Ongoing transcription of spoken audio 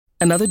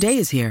Another day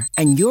is here,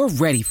 and you're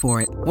ready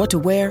for it. What to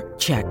wear?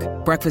 Check.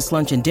 Breakfast,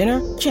 lunch, and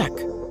dinner? Check.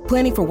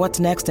 Planning for what's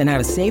next and how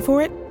to save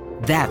for it?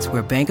 That's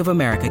where Bank of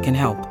America can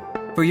help.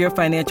 For your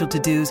financial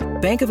to-dos,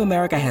 Bank of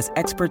America has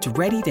experts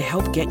ready to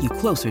help get you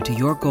closer to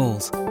your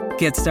goals.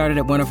 Get started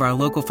at one of our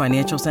local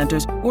financial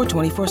centers or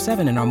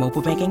 24/7 in our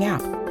mobile banking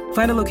app.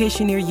 Find a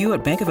location near you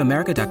at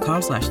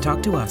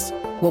bankofamerica.com/talktous.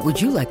 What would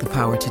you like the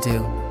power to do?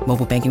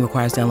 Mobile banking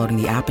requires downloading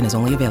the app and is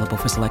only available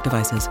for select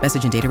devices.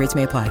 Message and data rates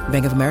may apply.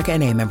 Bank of America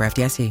N.A., member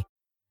FDIC.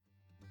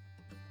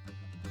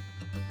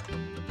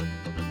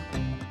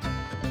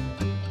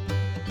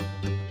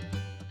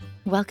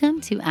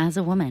 Welcome to As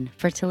a Woman,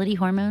 Fertility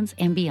Hormones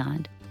and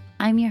Beyond.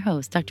 I'm your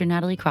host, Dr.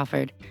 Natalie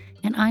Crawford,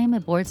 and I am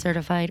a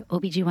board-certified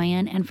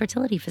OBGYN and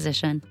fertility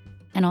physician,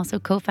 and also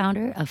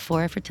co-founder of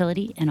Fora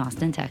Fertility in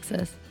Austin,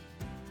 Texas.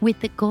 With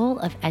the goal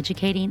of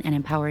educating and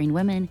empowering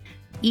women,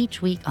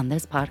 each week on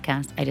this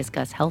podcast, I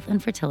discuss health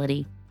and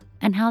fertility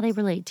and how they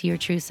relate to your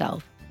true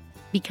self.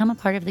 Become a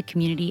part of the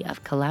community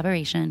of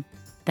collaboration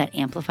that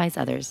amplifies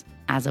others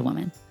as a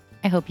woman.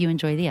 I hope you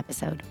enjoy the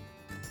episode.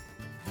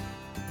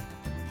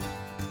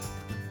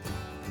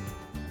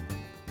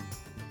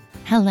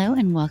 Hello,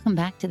 and welcome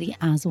back to the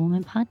As a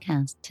Woman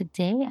podcast.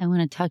 Today, I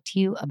want to talk to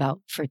you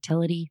about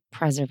fertility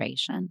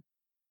preservation.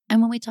 And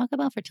when we talk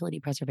about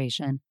fertility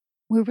preservation,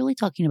 we're really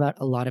talking about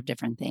a lot of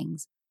different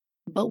things.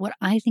 But what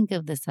I think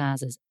of this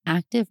as is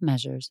active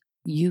measures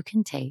you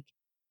can take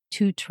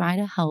to try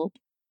to help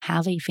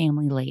have a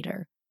family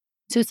later.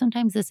 So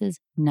sometimes this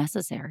is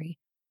necessary.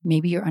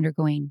 Maybe you're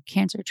undergoing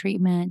cancer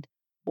treatment,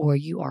 or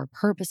you are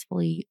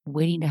purposefully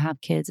waiting to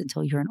have kids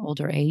until you're an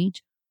older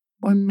age,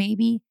 or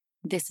maybe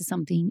this is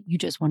something you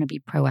just want to be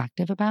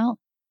proactive about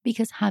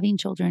because having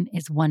children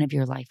is one of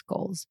your life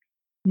goals.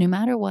 No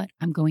matter what,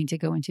 I'm going to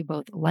go into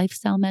both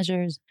lifestyle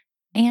measures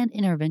and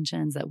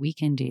interventions that we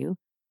can do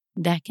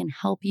that can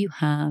help you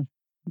have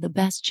the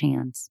best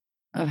chance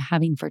of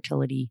having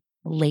fertility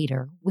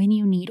later when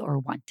you need or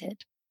want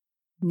it.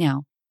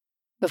 Now,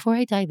 before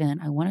I dive in,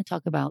 I want to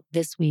talk about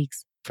this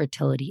week's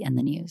fertility in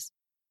the news.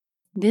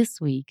 This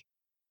week,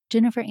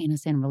 Jennifer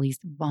Aniston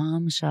released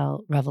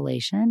bombshell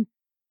revelation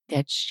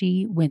that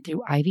she went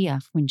through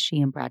IVF when she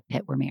and Brad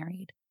Pitt were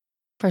married.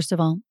 First of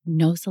all,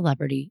 no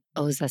celebrity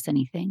owes us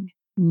anything.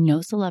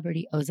 No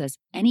celebrity owes us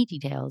any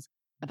details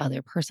about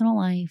their personal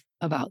life,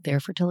 about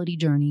their fertility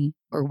journey,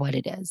 or what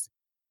it is.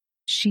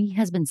 She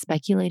has been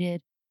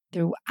speculated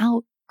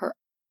throughout her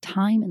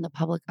time in the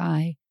public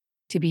eye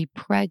to be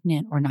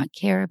pregnant or not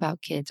care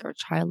about kids or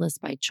childless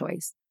by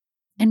choice.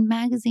 And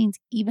magazines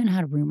even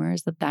had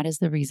rumors that that is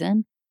the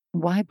reason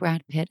why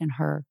Brad Pitt and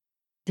her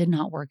did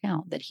not work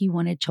out, that he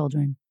wanted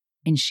children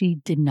and she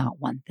did not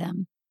want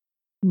them.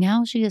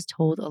 Now she has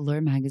told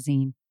Allure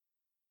magazine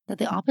that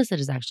the opposite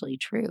is actually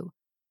true,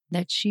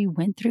 that she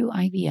went through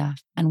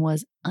IVF and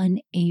was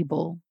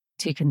unable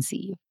to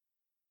conceive.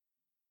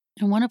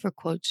 In one of her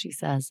quotes, she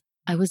says,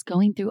 "I was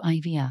going through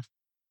IVF,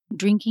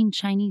 drinking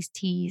Chinese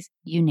teas,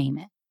 you name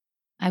it.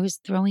 I was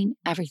throwing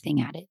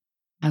everything at it.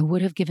 I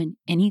would have given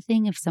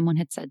anything if someone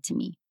had said to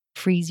me,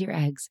 freeze your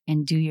eggs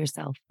and do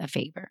yourself a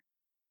favor."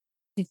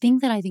 The thing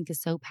that I think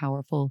is so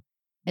powerful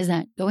is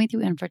that going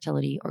through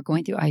infertility or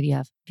going through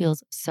IVF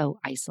feels so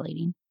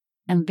isolating.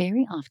 And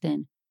very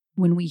often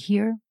when we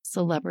hear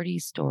celebrity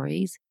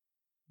stories,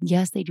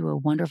 yes, they do a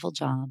wonderful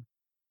job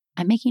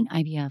at making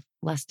IVF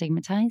less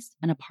stigmatized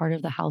and a part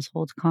of the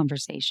household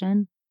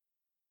conversation.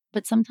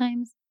 But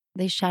sometimes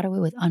they shadow it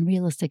with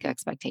unrealistic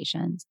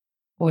expectations,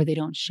 or they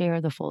don't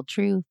share the full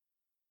truth,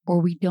 or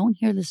we don't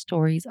hear the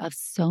stories of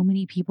so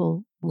many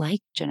people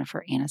like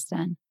Jennifer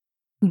Aniston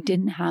who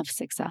didn't have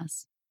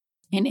success.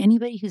 And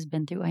anybody who's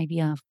been through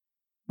IVF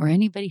or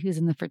anybody who's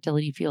in the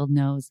fertility field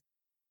knows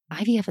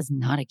IVF is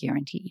not a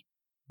guarantee.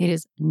 It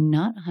is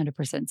not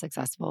 100%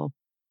 successful.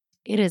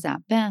 It is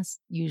at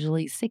best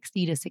usually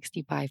 60 to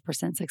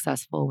 65%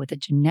 successful with a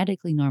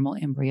genetically normal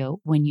embryo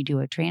when you do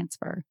a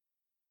transfer.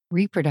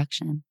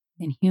 Reproduction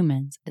in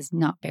humans is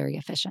not very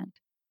efficient.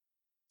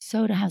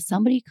 So to have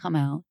somebody come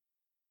out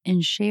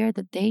and share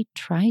that they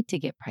tried to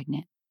get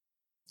pregnant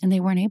and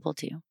they weren't able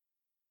to,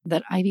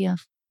 that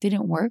IVF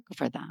didn't work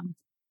for them.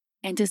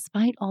 And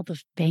despite all the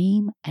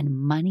fame and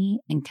money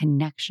and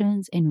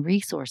connections and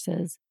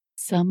resources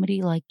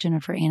somebody like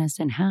Jennifer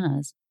Aniston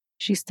has,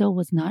 she still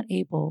was not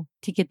able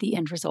to get the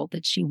end result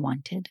that she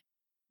wanted.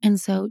 And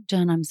so,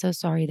 Jen, I'm so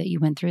sorry that you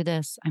went through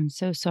this. I'm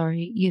so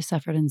sorry you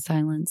suffered in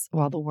silence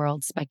while the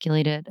world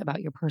speculated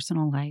about your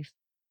personal life.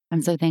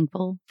 I'm so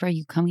thankful for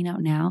you coming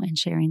out now and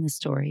sharing this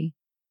story,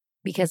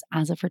 because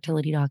as a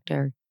fertility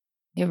doctor,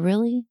 it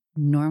really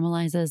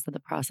normalizes that the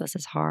process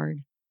is hard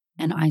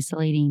and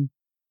isolating,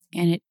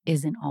 and it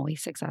isn't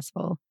always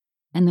successful.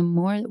 And the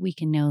more that we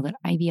can know that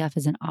IVF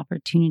is an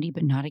opportunity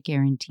but not a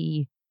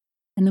guarantee,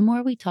 and the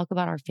more we talk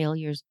about our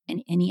failures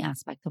in any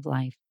aspect of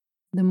life,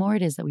 the more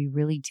it is that we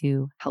really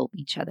do help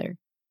each other.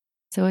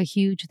 So a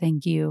huge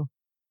thank you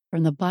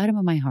from the bottom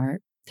of my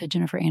heart to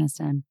Jennifer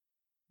Aniston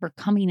for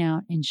coming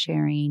out and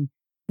sharing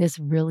this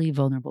really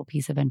vulnerable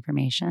piece of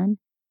information.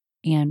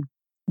 And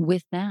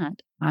with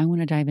that, I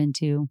want to dive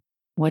into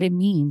what it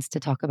means to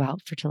talk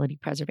about fertility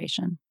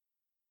preservation.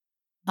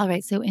 All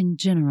right, so in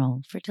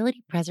general,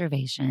 fertility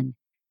preservation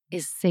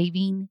is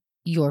saving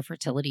your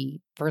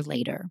fertility for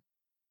later.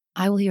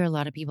 I will hear a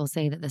lot of people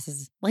say that this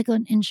is like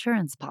an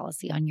insurance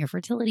policy on your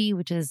fertility,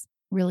 which is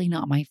really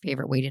not my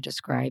favorite way to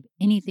describe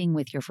anything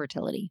with your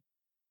fertility.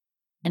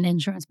 An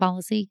insurance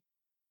policy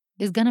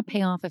is going to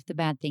pay off if the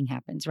bad thing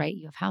happens, right?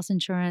 You have house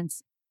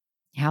insurance,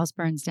 house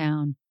burns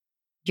down,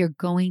 you're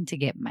going to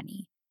get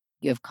money.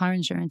 You have car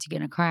insurance, you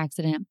get in a car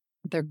accident,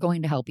 they're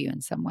going to help you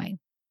in some way.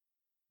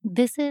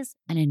 This is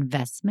an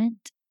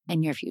investment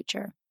in your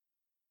future.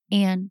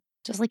 And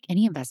just like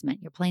any investment,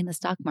 you're playing the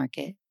stock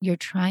market, you're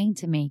trying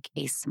to make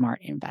a smart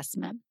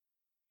investment.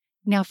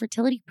 Now,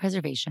 fertility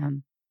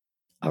preservation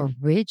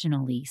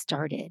originally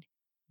started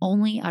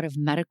only out of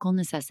medical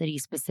necessity,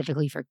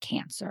 specifically for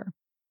cancer.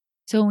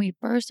 So when we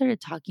first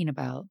started talking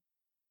about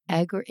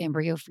egg or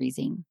embryo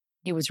freezing,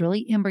 it was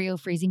really embryo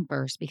freezing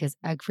first because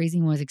egg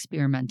freezing was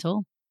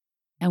experimental.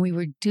 And we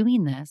were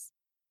doing this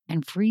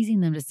and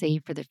freezing them to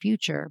save for the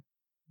future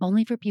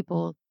only for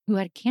people who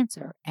had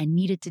cancer and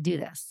needed to do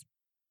this.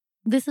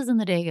 This is in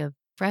the day of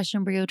fresh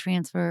embryo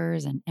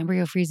transfers, and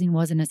embryo freezing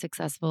wasn't as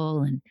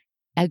successful, and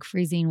egg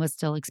freezing was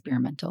still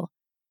experimental.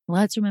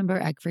 Let's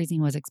remember egg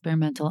freezing was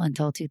experimental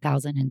until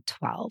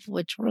 2012,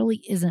 which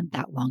really isn't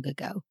that long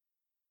ago.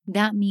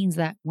 That means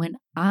that when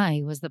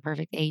I was the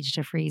perfect age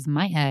to freeze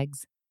my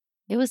eggs,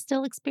 it was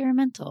still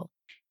experimental.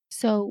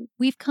 So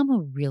we've come a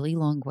really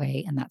long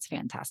way, and that's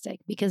fantastic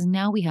because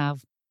now we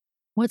have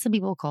what some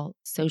people call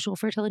social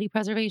fertility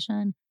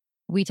preservation.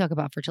 We talk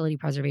about fertility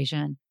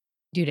preservation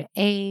due to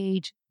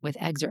age, with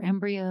eggs or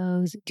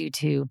embryos, due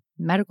to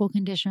medical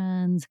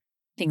conditions,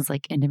 things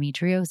like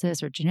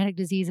endometriosis or genetic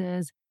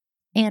diseases,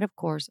 and of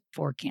course,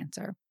 for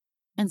cancer.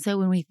 And so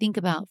when we think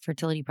about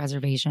fertility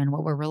preservation,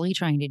 what we're really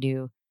trying to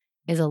do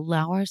is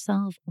allow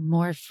ourselves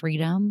more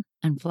freedom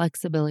and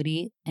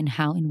flexibility in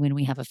how and when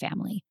we have a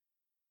family.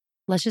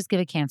 Let's just give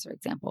a cancer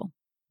example.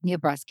 You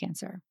have breast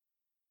cancer.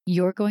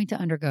 You're going to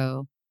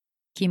undergo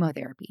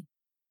chemotherapy.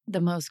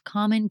 The most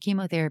common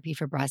chemotherapy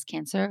for breast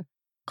cancer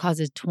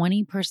causes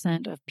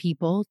 20% of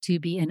people to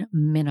be in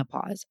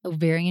menopause,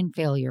 ovarian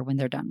failure when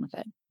they're done with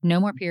it. No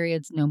more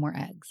periods, no more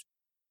eggs.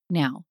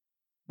 Now,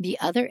 the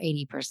other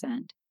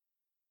 80%,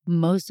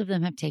 most of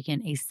them have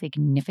taken a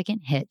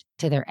significant hit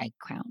to their egg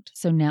count.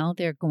 So now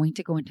they're going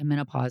to go into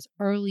menopause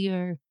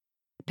earlier,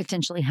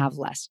 potentially have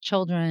less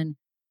children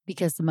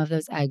because some of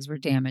those eggs were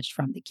damaged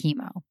from the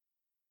chemo.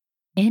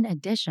 In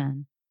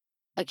addition,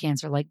 a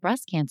cancer like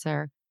breast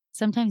cancer,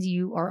 sometimes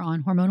you are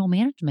on hormonal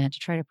management to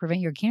try to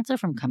prevent your cancer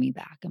from coming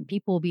back. And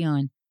people will be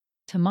on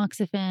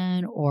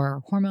tamoxifen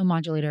or hormone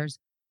modulators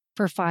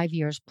for 5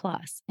 years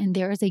plus. And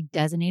there is a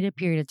designated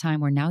period of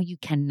time where now you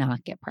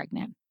cannot get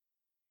pregnant.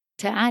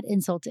 To add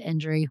insult to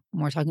injury,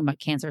 when we're talking about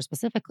cancer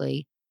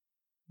specifically,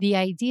 the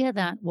idea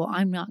that, well,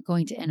 I'm not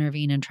going to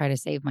intervene and try to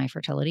save my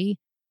fertility,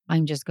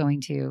 I'm just going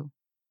to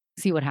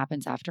see what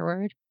happens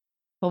afterward.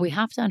 What we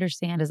have to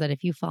understand is that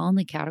if you fall in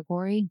the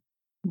category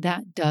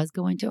that does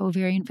go into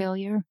ovarian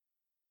failure,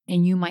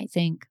 and you might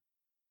think,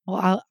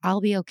 well,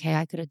 I'll be okay.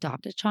 I could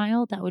adopt a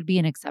child. That would be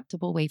an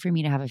acceptable way for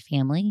me to have a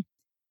family.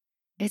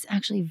 It's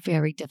actually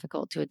very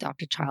difficult to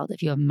adopt a child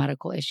if you have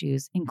medical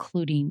issues,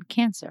 including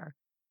cancer.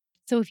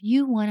 So if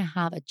you want to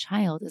have a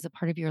child as a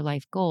part of your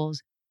life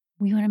goals,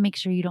 we want to make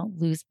sure you don't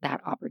lose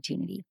that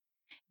opportunity.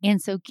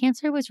 And so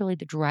cancer was really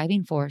the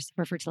driving force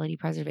for fertility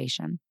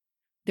preservation.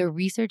 The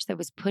research that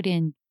was put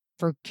in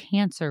for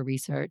cancer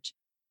research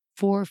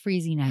for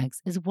freezing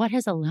eggs is what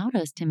has allowed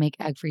us to make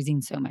egg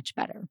freezing so much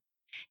better.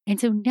 And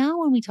so now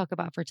when we talk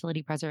about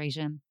fertility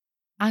preservation,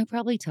 I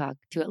probably talk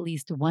to at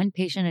least one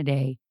patient a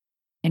day,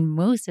 and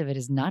most of it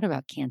is not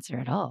about cancer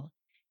at all.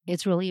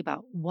 It's really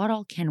about what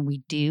all can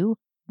we do,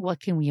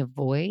 what can we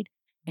avoid,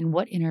 and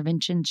what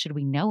interventions should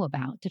we know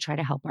about to try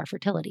to help our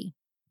fertility.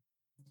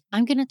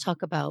 I'm going to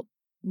talk about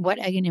what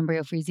egg and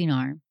embryo freezing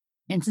are,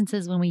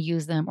 instances when we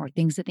use them, or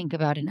things to think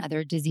about in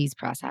other disease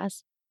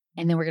process.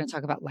 And then we're going to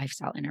talk about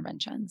lifestyle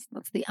interventions.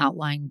 That's the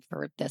outline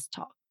for this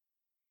talk.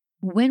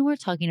 When we're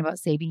talking about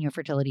saving your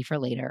fertility for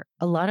later,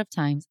 a lot of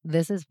times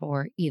this is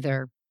for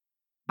either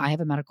I have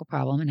a medical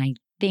problem and I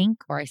think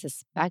or I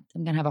suspect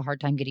I'm going to have a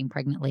hard time getting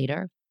pregnant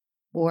later,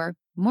 or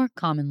more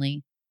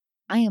commonly,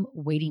 I am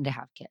waiting to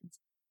have kids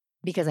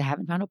because I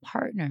haven't found a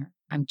partner.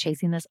 I'm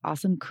chasing this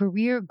awesome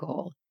career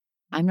goal.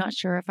 I'm not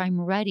sure if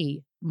I'm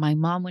ready. My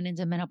mom went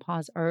into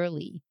menopause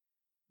early.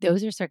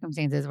 Those are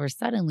circumstances where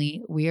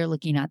suddenly we are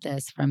looking at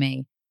this from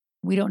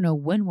we don't know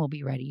when we'll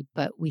be ready,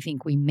 but we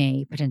think we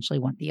may potentially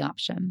want the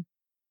option.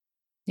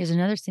 There's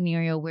another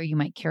scenario where you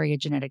might carry a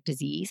genetic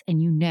disease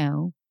and you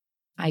know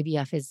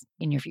IVF is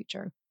in your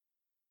future.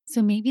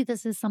 So maybe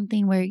this is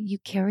something where you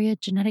carry a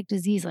genetic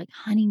disease like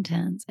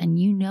Huntington's and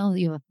you know that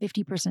you have a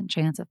 50%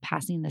 chance of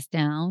passing this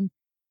down,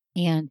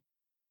 and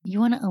you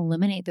want to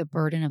eliminate the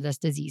burden of this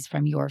disease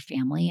from your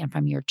family and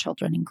from your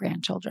children and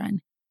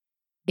grandchildren.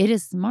 It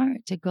is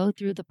smart to go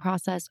through the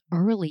process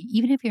early,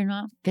 even if you're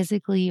not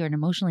physically or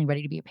emotionally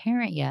ready to be a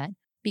parent yet.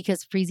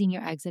 because freezing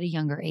your eggs at a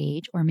younger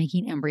age or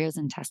making embryos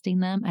and testing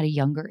them at a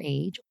younger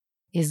age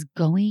is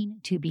going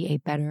to be a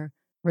better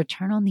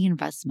return on the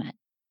investment.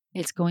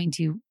 It's going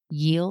to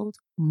yield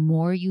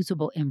more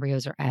usable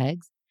embryos or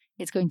eggs.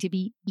 It's going to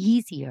be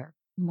easier.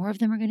 More of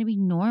them are going to be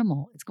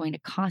normal. It's going to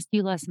cost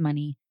you less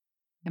money.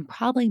 And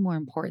probably more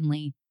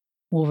importantly,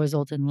 will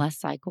result in less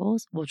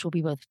cycles, which will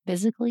be both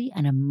physically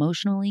and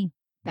emotionally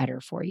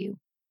better for you.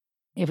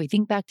 If we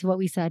think back to what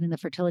we said in the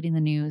Fertility in the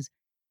News,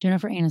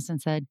 Jennifer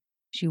Aniston said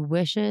she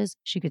wishes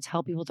she could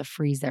tell people to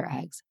freeze their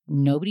eggs.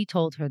 Nobody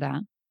told her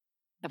that.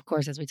 Of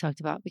course, as we talked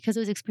about, because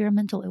it was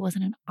experimental, it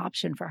wasn't an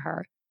option for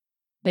her.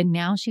 But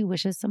now she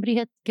wishes somebody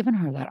had given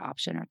her that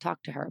option or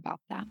talked to her about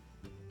that.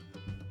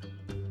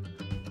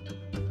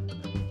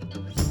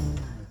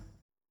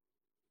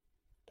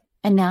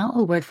 And now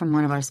a word from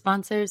one of our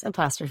sponsors,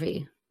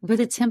 Apostrophe. With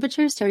the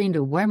temperature starting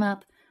to warm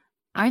up,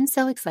 I'm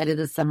so excited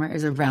the summer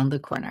is around the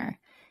corner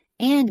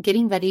and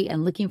getting ready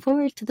and looking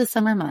forward to the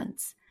summer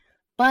months.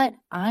 But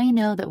I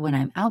know that when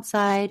I'm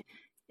outside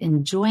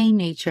enjoying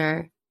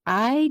nature,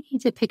 I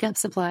need to pick up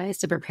supplies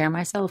to prepare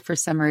myself for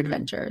summer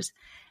adventures.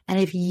 And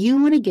if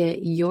you want to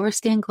get your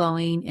skin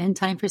glowing in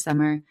time for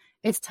summer,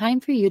 it's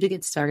time for you to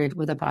get started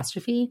with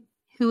Apostrophe,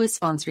 who is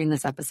sponsoring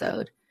this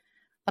episode.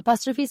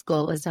 Apostrophe's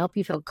goal is to help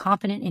you feel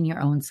confident in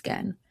your own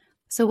skin.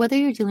 So whether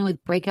you're dealing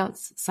with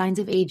breakouts, signs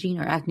of aging,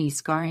 or acne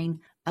scarring,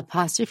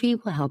 Apostrophe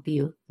will help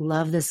you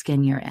love the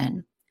skin you're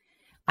in.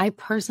 I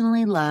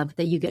personally love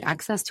that you get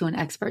access to an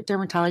expert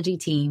dermatology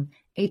team,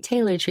 a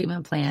tailored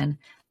treatment plan.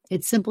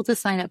 It's simple to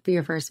sign up for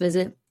your first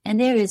visit, and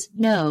there is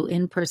no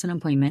in-person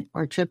appointment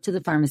or trip to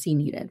the pharmacy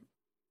needed.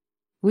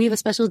 We have a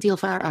special deal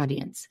for our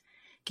audience.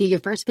 Get your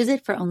first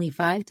visit for only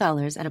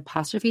 $5 at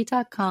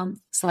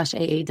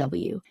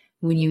apostrophe.com/AAW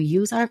when you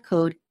use our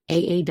code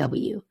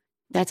AAW.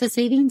 That's a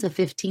savings of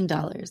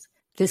 $15.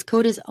 This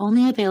code is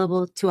only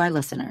available to our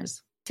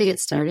listeners. To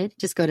get started,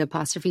 just go to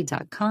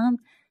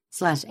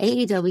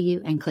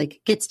apostrophe.com/AAW and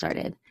click Get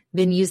Started.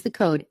 Then use the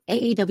code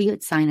AAW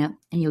at sign up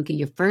and you'll get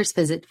your first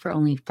visit for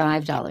only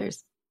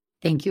 $5.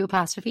 Thank you,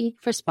 Apostrophe,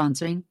 for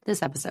sponsoring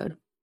this episode.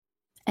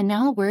 And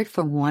now a word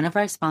from one of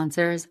our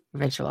sponsors,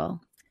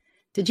 Ritual.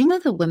 Did you know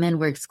that women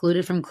were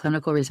excluded from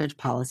clinical research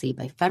policy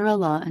by federal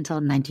law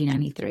until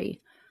 1993?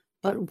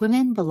 But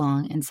women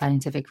belong in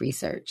scientific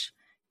research.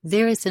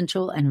 They're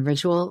essential and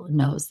Ritual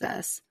knows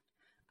this.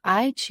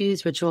 I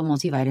choose Ritual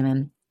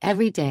multivitamin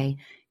every day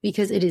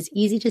because it is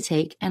easy to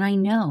take and I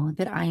know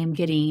that I am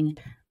getting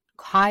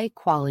high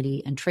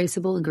quality and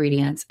traceable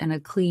ingredients in a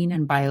clean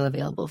and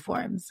bioavailable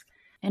forms.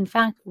 In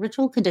fact,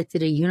 Ritual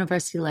conducted a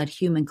university-led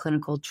human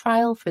clinical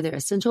trial for their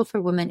Essential for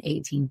Women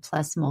 18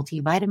 Plus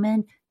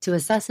multivitamin to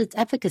assess its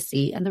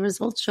efficacy, and the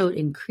results showed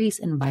increase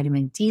in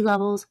vitamin D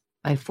levels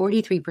by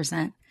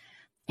 43%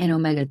 and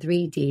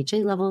omega-3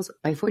 DHA levels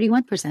by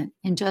 41%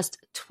 in just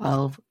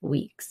 12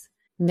 weeks.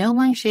 No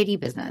my shady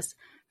business.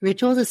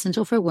 Ritual's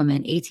Essential for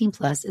Women 18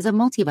 Plus is a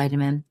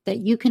multivitamin that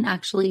you can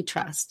actually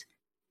trust.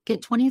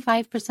 Get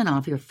 25%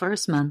 off your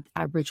first month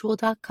at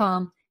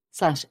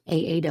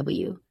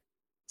ritual.com/AAW.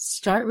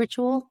 Start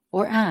Ritual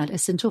or add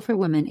Essential for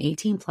Women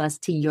 18 Plus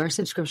to your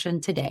subscription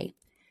today.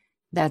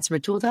 That's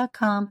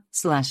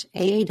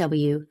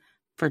ritual.com/AAW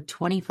for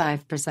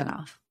 25%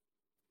 off.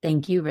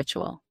 Thank you,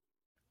 Ritual.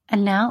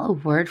 And now a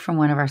word from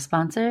one of our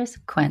sponsors,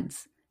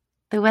 Quince.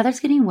 The weather's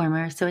getting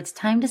warmer, so it's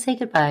time to say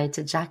goodbye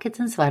to jackets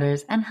and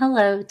sweaters and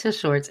hello to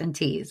shorts and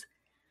tees.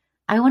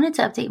 I wanted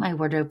to update my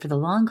wardrobe for the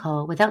long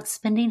haul without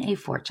spending a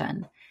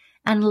fortune,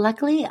 and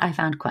luckily I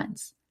found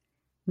Quince.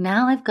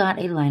 Now I've got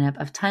a lineup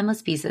of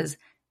timeless pieces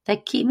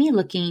that keep me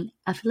looking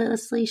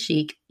effortlessly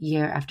chic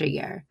year after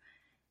year.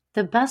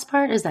 The best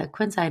part is that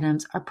Quince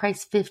items are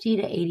priced 50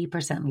 to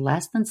 80%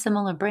 less than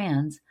similar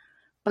brands,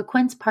 but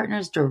Quince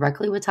partners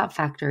directly with top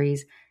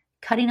factories,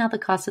 cutting out the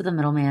cost of the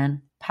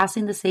middleman,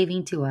 passing the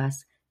saving to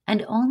us,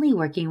 and only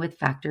working with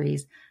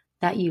factories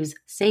that use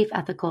safe,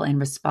 ethical, and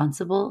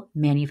responsible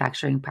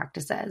manufacturing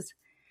practices.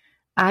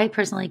 I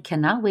personally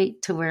cannot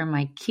wait to wear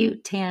my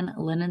cute tan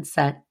linen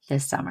set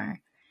this summer.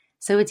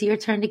 So it's your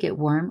turn to get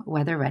warm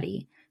weather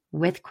ready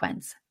with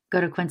Quince. Go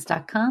to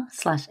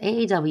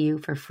quince.com/AAW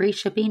for free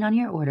shipping on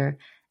your order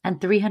and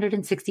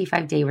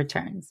 365-day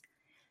returns.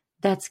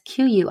 That's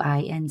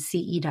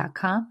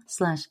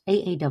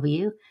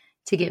QUINCE.com/AAW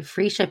to get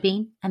free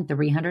shipping and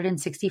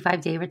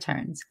 365-day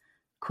returns.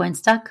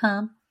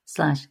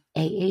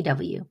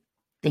 Quince.com/AAW.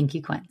 Thank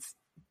you, Quince.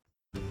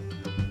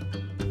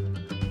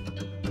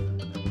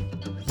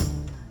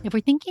 If we're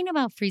thinking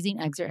about freezing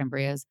eggs or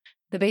embryos,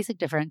 the basic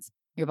difference,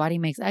 your body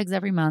makes eggs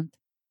every month.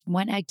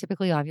 One egg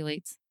typically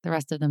ovulates, the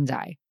rest of them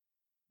die.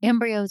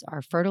 Embryos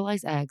are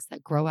fertilized eggs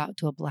that grow out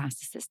to a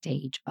blastocyst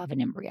stage of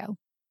an embryo.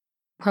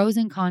 Pros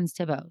and cons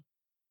to both.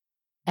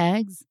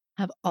 Eggs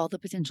have all the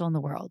potential in the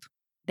world.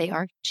 They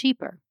are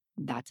cheaper.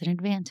 That's an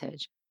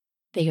advantage.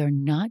 They are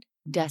not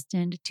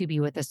destined to be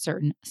with a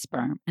certain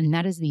sperm, and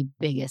that is the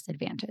biggest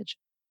advantage.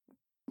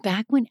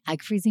 Back when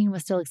egg freezing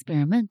was still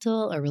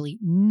experimental or really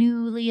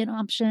newly an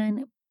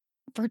option,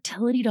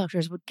 fertility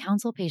doctors would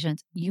counsel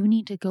patients, you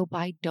need to go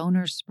buy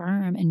donor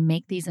sperm and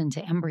make these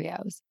into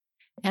embryos.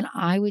 And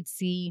I would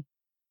see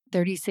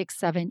 36,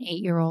 7,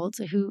 8-year-olds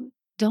who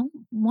don't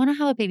want to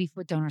have a baby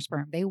with donor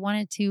sperm. They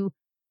wanted to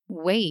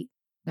wait.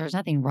 There's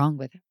nothing wrong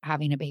with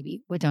having a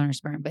baby with donor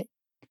sperm, but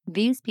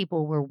these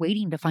people were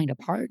waiting to find a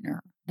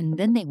partner. And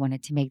then they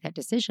wanted to make that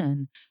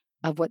decision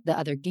of what the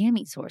other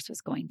gamete source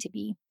was going to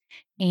be.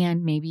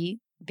 And maybe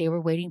they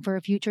were waiting for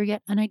a future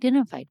yet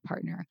unidentified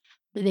partner.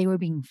 But they were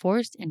being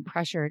forced and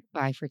pressured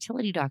by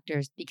fertility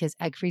doctors because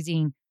egg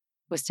freezing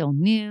was still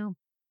new.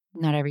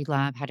 Not every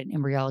lab had an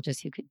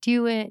embryologist who could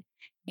do it,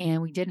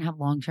 and we didn't have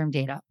long-term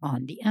data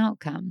on the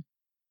outcome.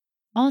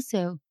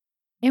 Also,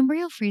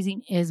 embryo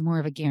freezing is more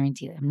of a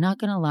guarantee. I'm not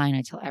going to lie and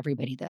I tell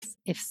everybody this.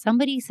 If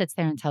somebody sits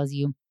there and tells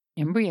you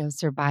embryos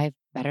survive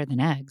better than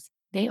eggs,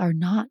 they are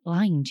not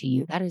lying to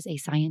you. That is a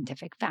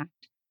scientific fact.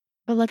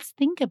 But let's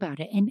think about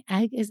it. An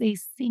egg is a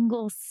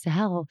single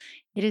cell.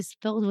 It is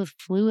filled with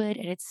fluid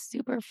and it's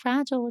super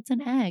fragile. It's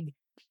an egg.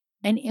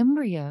 An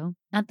embryo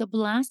at the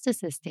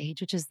blastocyst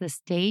stage, which is the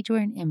stage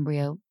where an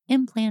embryo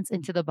implants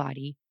into the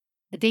body,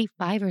 a day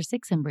 5 or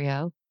 6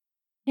 embryo,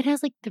 it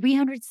has like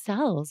 300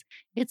 cells.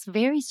 It's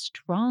very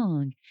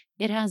strong.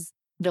 It has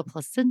the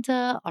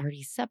placenta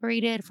already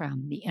separated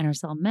from the inner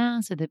cell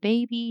mass of the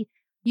baby.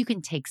 You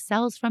can take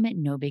cells from it,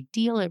 no big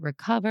deal. It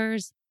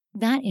recovers.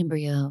 That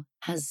embryo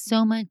has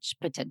so much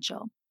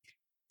potential.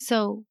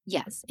 So,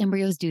 yes,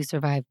 embryos do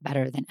survive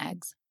better than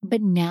eggs.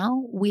 But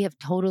now we have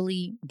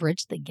totally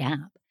bridged the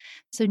gap.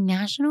 So,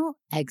 national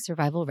egg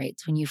survival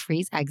rates, when you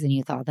freeze eggs and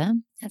you thaw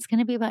them, it's going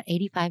to be about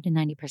 85 to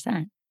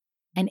 90%.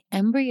 And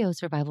embryo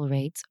survival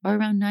rates are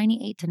around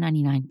 98 to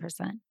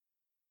 99%.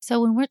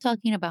 So, when we're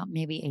talking about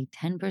maybe a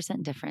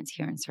 10% difference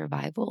here in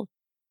survival,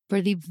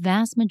 for the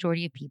vast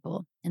majority of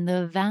people in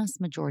the vast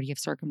majority of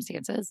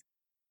circumstances,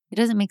 it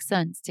doesn't make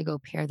sense to go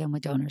pair them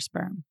with donor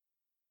sperm.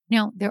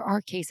 Now, there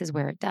are cases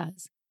where it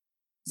does.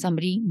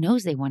 Somebody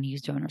knows they want to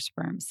use donor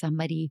sperm,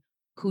 somebody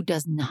who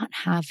does not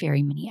have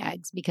very many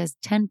eggs, because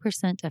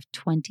 10% of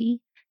 20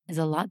 is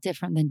a lot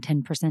different than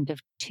 10% of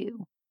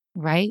 2,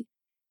 right?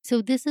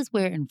 So this is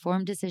where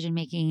informed decision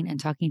making and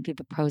talking through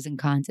the pros and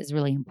cons is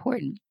really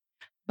important.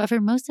 But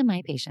for most of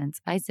my patients,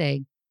 I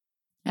say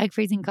egg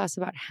freezing costs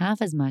about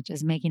half as much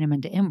as making them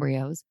into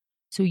embryos.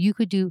 So you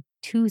could do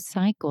 2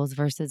 cycles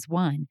versus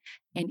 1.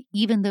 And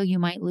even though you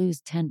might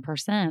lose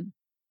 10%,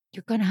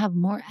 you're going to have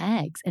more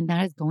eggs. And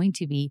that is going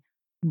to be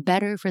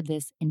better for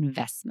this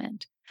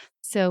investment.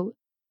 So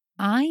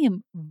I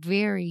am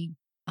very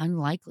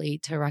unlikely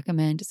to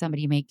recommend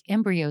somebody make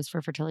embryos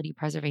for fertility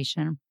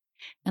preservation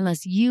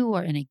unless you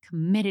are in a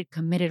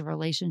committed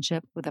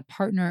relationship with a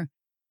partner.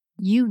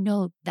 You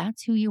know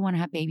that's who you want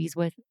to have babies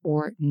with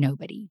or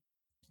nobody.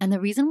 And the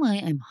reason why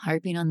I'm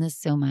harping on this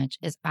so much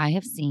is I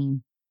have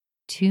seen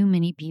too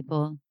many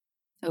people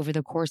over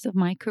the course of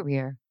my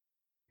career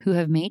who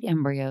have made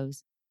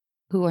embryos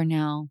who are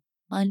now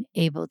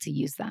unable to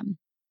use them.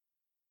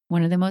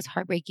 One of the most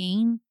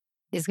heartbreaking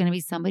is going to be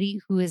somebody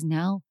who is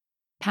now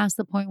past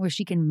the point where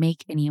she can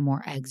make any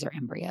more eggs or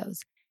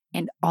embryos.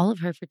 And all of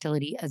her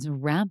fertility is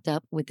wrapped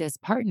up with this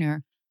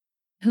partner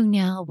who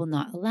now will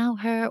not allow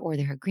her, or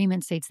their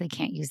agreement states they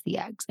can't use the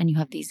eggs. And you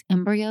have these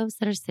embryos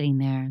that are sitting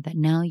there that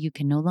now you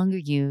can no longer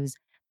use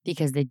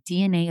because the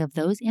DNA of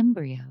those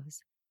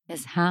embryos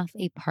is half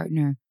a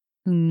partner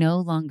who no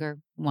longer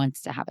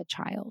wants to have a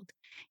child.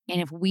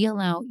 And if we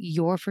allow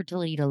your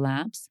fertility to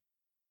lapse,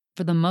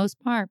 for the most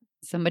part,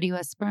 somebody who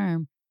has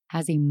sperm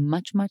has a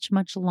much, much,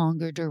 much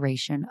longer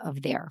duration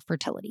of their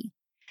fertility.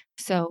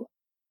 So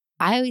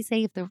I always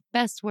say, if the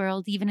best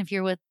world, even if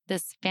you're with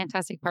this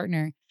fantastic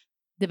partner,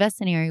 the best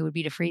scenario would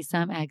be to freeze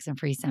some eggs and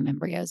freeze some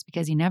embryos,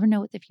 because you never know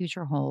what the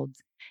future holds.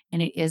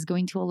 And it is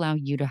going to allow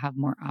you to have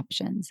more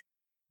options.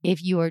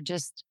 If you are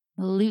just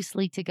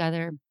loosely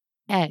together,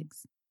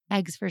 eggs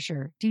for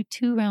sure. Do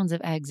 2 rounds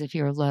of eggs if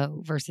you're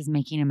low versus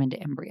making them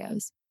into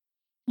embryos.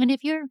 And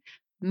if you're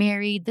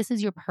married, this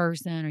is your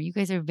person, or you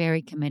guys are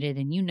very committed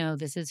and you know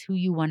this is who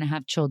you want to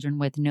have children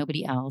with,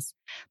 nobody else,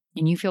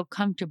 and you feel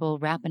comfortable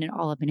wrapping it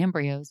all up in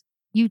embryos,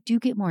 you do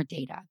get more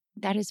data.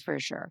 That is for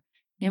sure.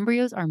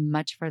 Embryos are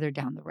much further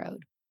down the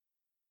road.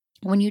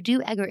 When you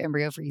do egg or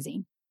embryo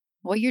freezing,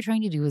 what you're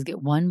trying to do is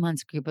get 1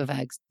 month's group of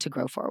eggs to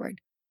grow forward.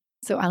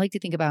 So I like to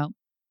think about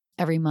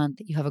every month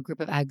you have a group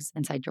of eggs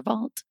inside your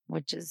vault,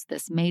 which is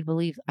this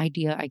made-believe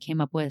idea I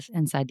came up with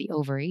inside the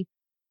ovary.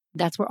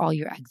 That's where all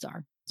your eggs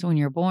are. So when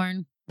you're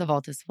born, the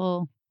vault is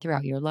full.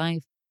 Throughout your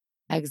life,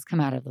 eggs come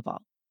out of the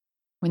vault.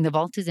 When the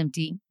vault is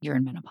empty, you're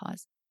in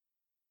menopause.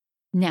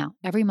 Now,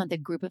 every month a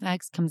group of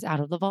eggs comes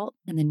out of the vault,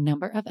 and the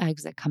number of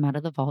eggs that come out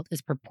of the vault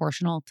is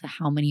proportional to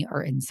how many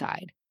are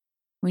inside.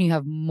 When you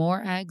have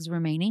more eggs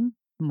remaining,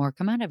 more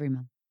come out every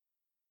month.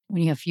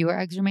 When you have fewer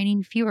eggs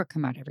remaining, fewer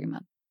come out every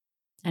month.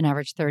 An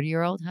average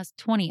 30-year-old has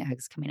 20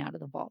 eggs coming out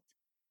of the vault.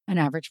 An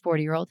average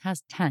 40-year-old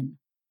has 10.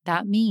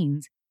 That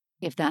means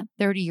if that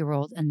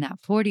 30-year-old and that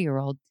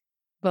 40-year-old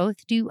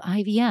both do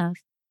IVF,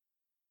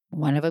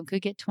 one of them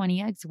could get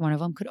 20 eggs, one of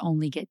them could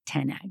only get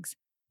 10 eggs.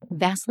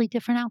 Vastly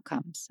different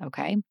outcomes,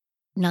 okay?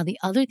 Now, the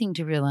other thing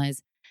to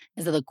realize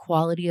is that the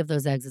quality of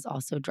those eggs is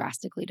also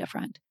drastically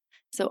different.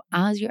 So,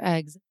 as your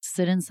eggs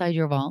sit inside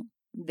your vault,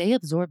 they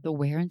absorb the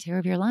wear and tear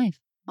of your life,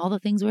 all the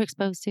things we're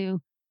exposed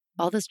to,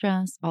 all the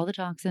stress, all the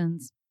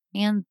toxins,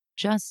 and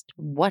just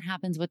what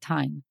happens with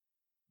time.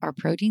 Our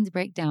proteins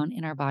break down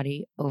in our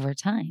body over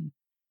time.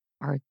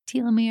 Our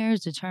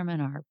telomeres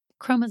determine our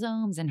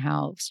chromosomes and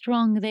how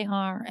strong they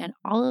are, and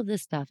all of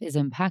this stuff is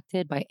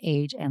impacted by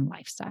age and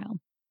lifestyle.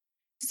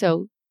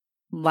 So,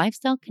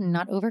 lifestyle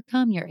cannot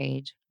overcome your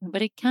age,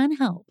 but it can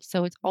help.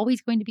 So, it's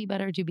always going to be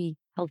better to be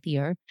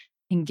healthier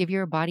and give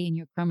your body and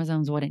your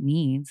chromosomes what it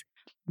needs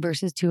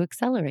versus to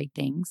accelerate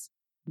things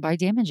by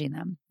damaging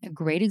them. A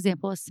great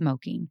example is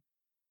smoking.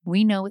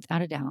 We know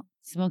without a doubt,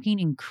 smoking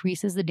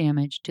increases the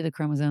damage to the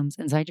chromosomes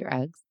inside your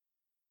eggs.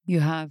 You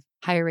have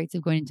higher rates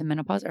of going into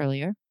menopause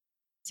earlier.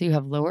 So, you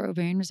have lower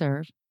ovarian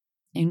reserve,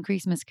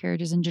 increased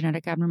miscarriages and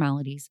genetic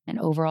abnormalities, and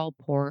overall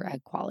poorer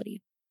egg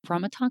quality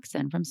from a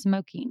toxin from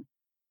smoking.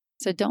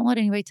 So don't let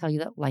anybody tell you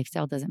that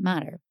lifestyle doesn't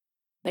matter.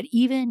 But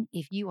even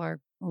if you are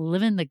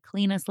living the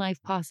cleanest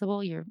life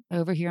possible, you're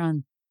over here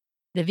on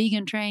the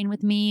vegan train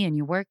with me and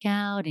you work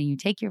out and you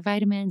take your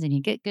vitamins and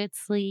you get good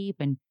sleep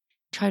and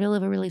try to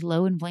live a really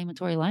low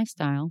inflammatory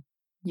lifestyle,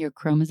 your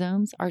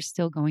chromosomes are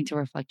still going to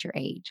reflect your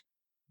age.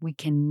 We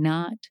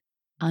cannot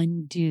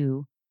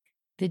undo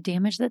the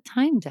damage that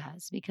time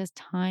does because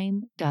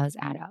time does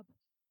add up.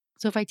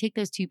 So if I take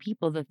those two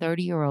people, the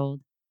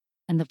 30-year-old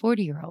and the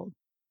 40-year-old,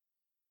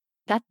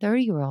 that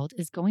 30-year-old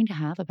is going to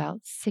have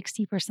about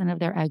 60% of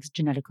their eggs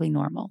genetically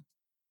normal.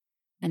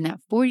 And that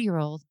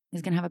 40-year-old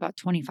is going to have about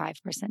 25%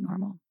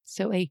 normal.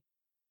 So a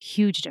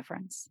huge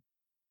difference.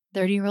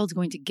 30-year-old is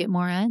going to get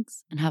more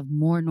eggs and have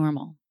more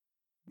normal.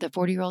 The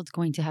 40-year-old is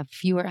going to have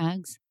fewer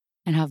eggs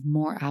and have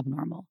more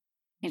abnormal.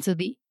 And so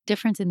the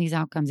difference in these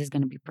outcomes is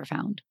going to be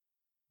profound.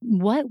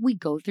 What we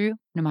go through,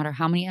 no matter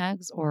how many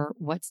eggs or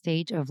what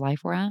stage of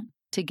life we're at,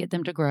 to get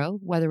them to grow,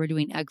 whether we're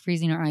doing egg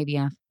freezing or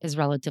IVF, is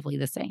relatively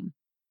the same.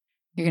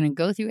 You're going to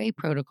go through a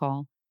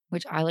protocol,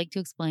 which I like to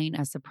explain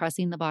as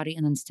suppressing the body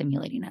and then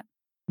stimulating it.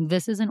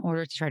 This is in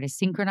order to try to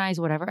synchronize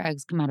whatever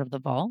eggs come out of the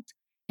vault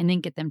and then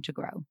get them to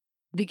grow.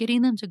 The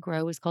getting them to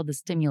grow is called the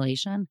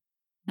stimulation,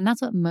 and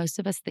that's what most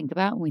of us think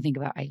about when we think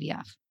about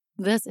IVF.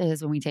 This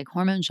is when we take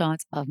hormone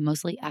shots of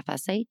mostly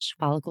FSH,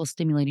 follicle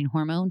stimulating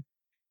hormone,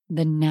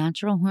 the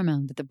natural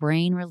hormone that the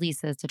brain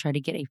releases to try to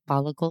get a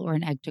follicle or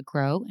an egg to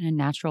grow in a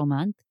natural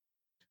month.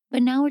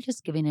 But now we're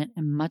just giving it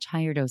in much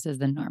higher doses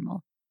than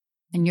normal.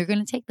 And you're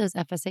going to take those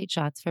FSH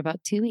shots for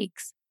about 2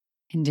 weeks.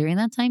 And during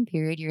that time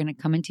period, you're going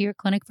to come into your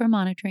clinic for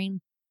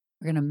monitoring.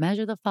 We're going to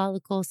measure the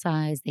follicle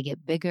size. They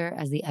get bigger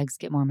as the eggs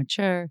get more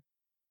mature.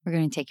 We're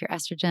going to take your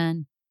estrogen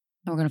and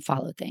we're going to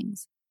follow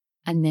things.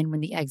 And then when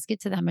the eggs get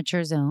to that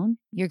mature zone,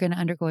 you're going to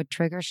undergo a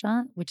trigger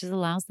shot, which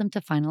allows them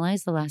to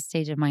finalize the last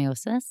stage of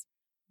meiosis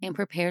and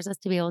prepares us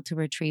to be able to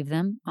retrieve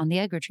them on the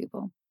egg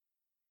retrieval.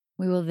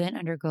 We will then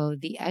undergo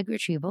the egg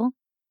retrieval.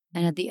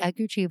 And at the egg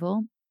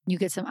retrieval, you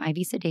get some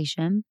IV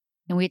sedation.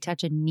 And we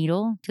attach a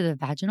needle to the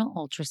vaginal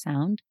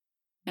ultrasound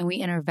and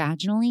we enter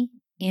vaginally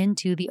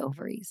into the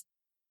ovaries.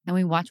 And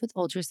we watch with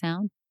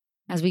ultrasound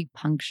as we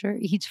puncture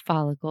each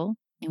follicle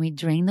and we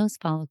drain those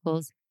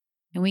follicles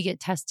and we get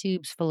test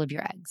tubes full of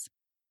your eggs.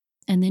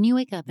 And then you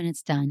wake up and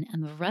it's done.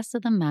 And the rest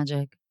of the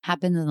magic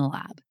happens in the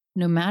lab.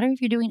 No matter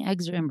if you're doing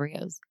eggs or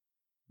embryos,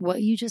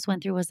 what you just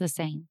went through was the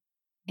same.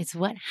 It's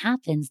what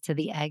happens to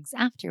the eggs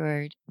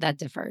afterward that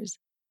differs.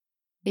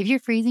 If you're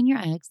freezing your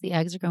eggs, the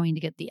eggs are going to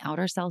get the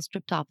outer cell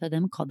stripped off of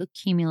them called the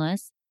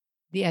cumulus.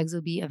 The eggs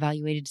will be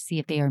evaluated to see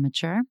if they are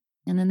mature,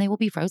 and then they will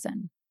be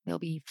frozen. They'll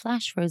be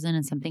flash frozen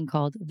in something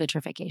called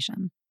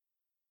vitrification.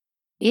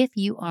 If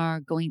you are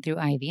going through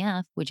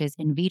IVF, which is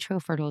in vitro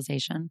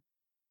fertilization,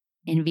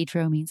 in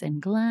vitro means in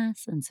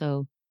glass, and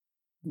so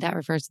that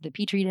refers to the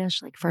petri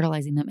dish, like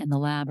fertilizing them in the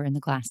lab or in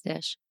the glass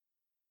dish.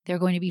 They're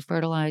going to be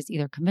fertilized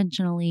either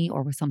conventionally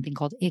or with something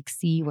called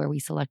ICSI, where we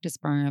select a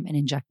sperm and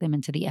inject them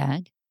into the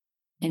egg.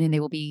 And then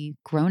they will be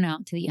grown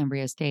out to the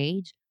embryo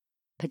stage,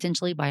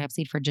 potentially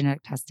biopsied for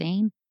genetic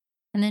testing,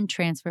 and then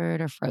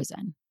transferred or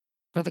frozen.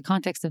 For the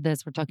context of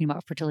this, we're talking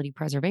about fertility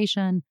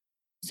preservation.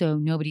 So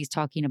nobody's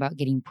talking about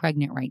getting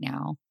pregnant right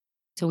now.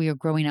 So we are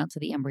growing out to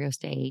the embryo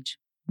stage,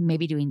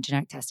 maybe doing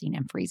genetic testing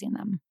and freezing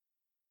them.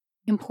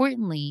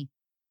 Importantly,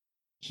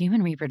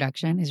 human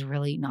reproduction is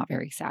really not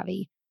very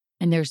savvy,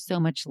 and there's so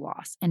much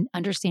loss, and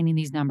understanding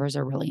these numbers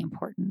are really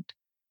important.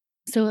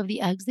 So of the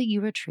eggs that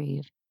you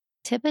retrieve,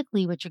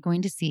 typically what you're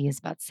going to see is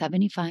about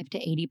 75 to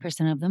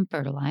 80% of them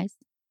fertilize.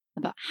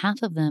 About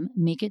half of them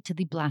make it to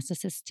the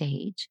blastocyst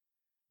stage.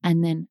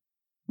 And then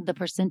the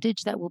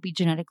percentage that will be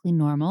genetically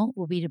normal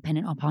will be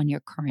dependent upon your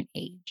current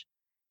age.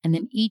 And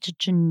then each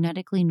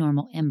genetically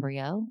normal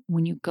embryo,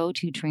 when you go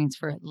to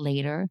transfer it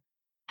later,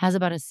 has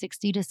about a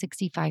 60 to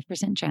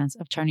 65% chance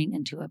of turning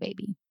into a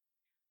baby.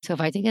 So if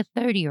I take a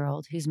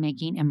 30-year-old who's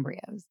making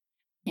embryos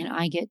and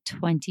I get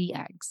 20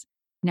 eggs,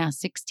 now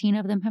 16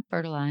 of them have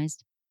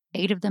fertilized,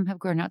 8 of them have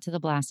grown out to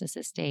the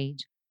blastocyst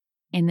stage.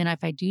 And then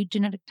if I do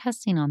genetic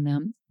testing on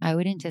them, I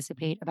would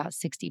anticipate about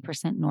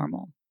 60%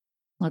 normal.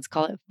 Let's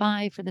call it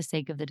 5 for the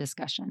sake of the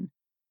discussion.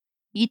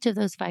 Each of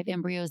those 5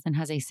 embryos then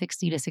has a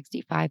 60 to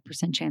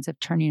 65% chance of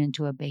turning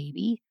into a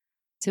baby.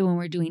 So when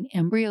we're doing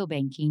embryo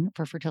banking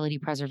for fertility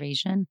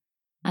preservation,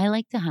 I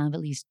like to have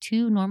at least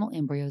 2 normal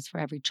embryos for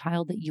every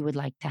child that you would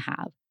like to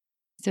have.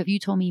 So if you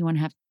told me you want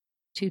to have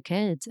 2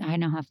 kids, I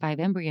now have 5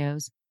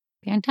 embryos,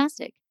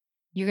 fantastic.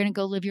 You're going to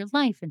go live your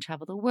life and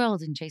travel the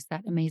world and chase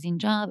that amazing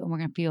job. And we're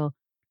going to feel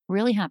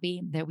really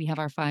happy that we have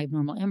our 5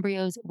 normal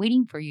embryos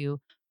waiting for you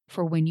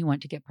for when you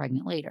want to get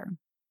pregnant later.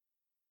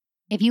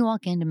 If you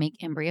walk in to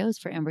make embryos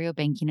for embryo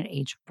banking at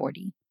age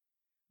 40,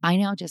 I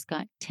now just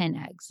got 10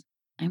 eggs.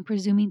 I'm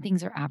presuming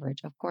things are average.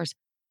 Of course,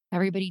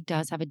 everybody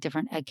does have a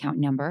different egg count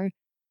number.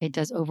 It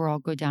does overall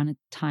go down in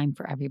time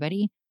for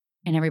everybody,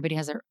 and everybody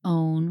has their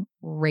own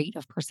rate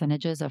of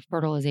percentages of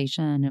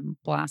fertilization and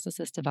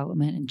blastocyst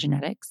development and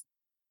genetics.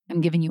 I'm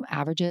giving you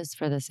averages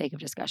for the sake of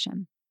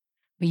discussion.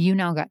 But you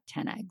now got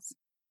 10 eggs.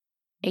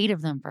 8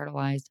 of them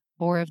fertilized,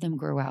 4 of them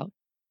grew out.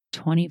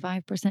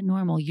 25%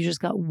 normal. You just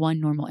got 1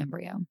 normal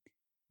embryo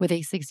with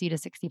a 60 to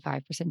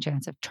 65%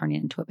 chance of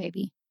turning into a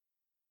baby.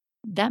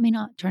 That may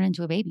not turn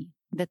into a baby.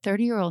 The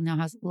 30-year-old now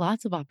has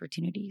lots of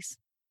opportunities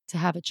to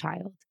have a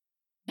child.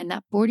 And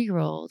that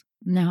 40-year-old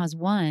now has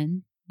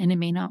 1, and it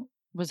may not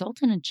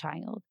result in a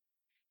child.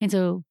 And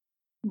so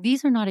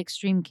these are not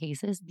extreme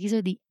cases. These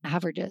are the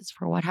averages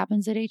for what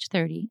happens at age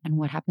 30 and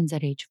what happens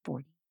at age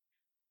 40.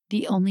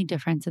 The only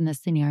difference in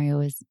this scenario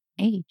is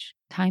age,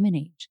 time and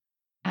age,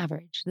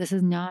 average. This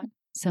is not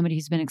somebody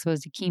who's been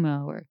exposed to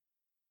chemo or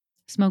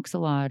smokes a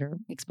lot or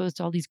exposed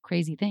to all these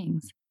crazy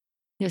things.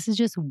 This is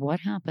just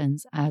what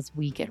happens as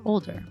we get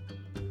older.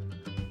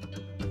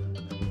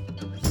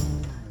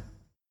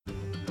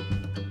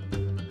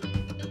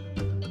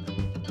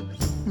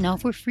 Now,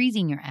 if we're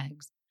freezing your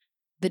eggs,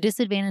 the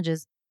disadvantage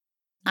is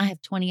I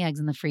have 20 eggs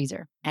in the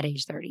freezer at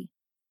age 30.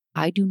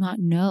 I do not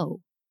know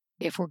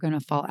if we're going to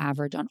fall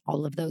average on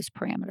all of those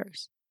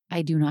parameters.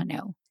 I do not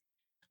know.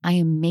 I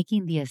am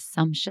making the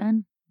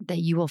assumption that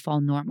you will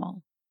fall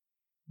normal.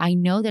 I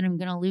know that I'm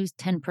going to lose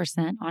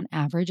 10% on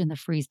average in the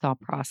freeze thaw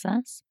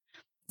process.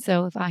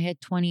 So if I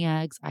had 20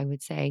 eggs, I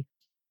would say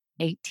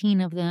 18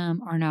 of them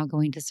are now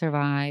going to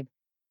survive,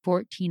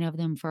 14 of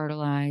them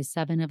fertilize,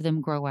 7 of them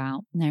grow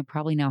out, and I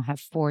probably now have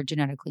 4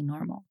 genetically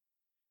normal.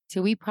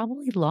 So we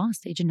probably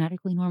lost a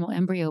genetically normal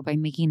embryo by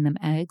making them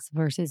eggs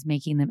versus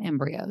making them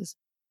embryos.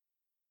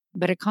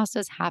 But it cost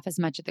us half as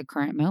much at the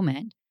current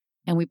moment,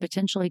 and we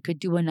potentially could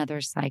do another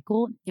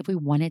cycle if we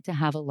wanted to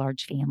have a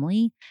large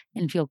family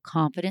and feel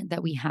confident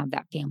that we have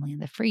that family in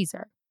the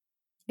freezer.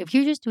 If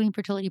you're just doing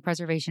fertility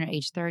preservation at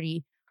age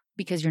 30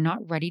 because you're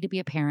not ready to be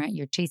a parent,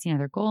 you're chasing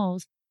other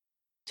goals,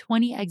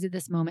 20 eggs at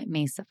this moment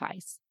may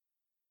suffice.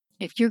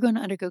 If you're going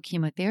to undergo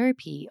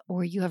chemotherapy,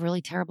 or you have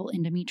really terrible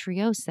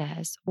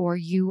endometriosis, or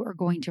you are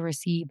going to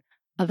receive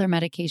other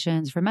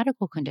medications for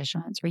medical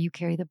conditions, or you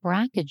carry the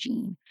BRCA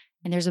gene,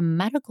 and there's a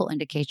medical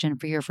indication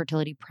for your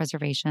fertility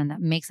preservation that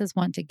makes us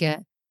want to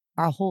get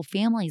our whole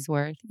family's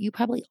worth, you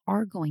probably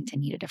are going to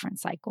need a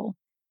different cycle.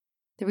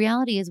 The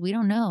reality is we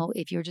don't know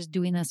if you're just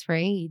doing this for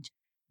age,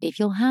 if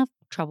you'll have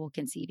trouble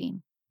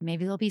conceiving.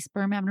 Maybe there'll be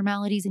sperm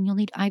abnormalities and you'll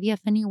need IVF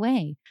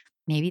anyway.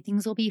 Maybe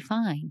things will be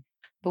fine,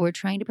 but we're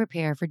trying to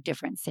prepare for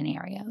different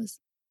scenarios.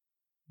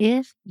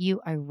 If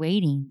you are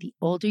waiting, the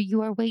older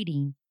you are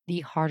waiting,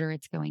 the harder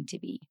it's going to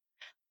be.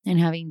 And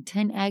having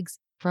 10 eggs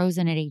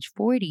frozen at age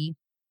 40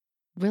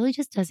 really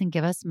just doesn't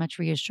give us much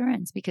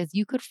reassurance, because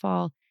you could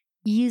fall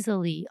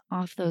easily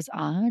off those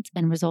odds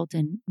and result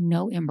in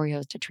no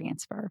embryos to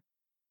transfer.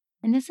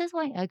 And this is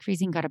why egg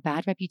freezing got a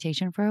bad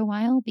reputation for a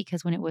while,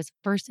 because when it was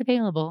first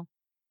available,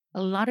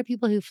 a lot of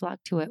people who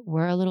flocked to it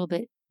were a little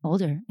bit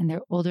older, in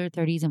their older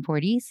 30s and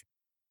 40s.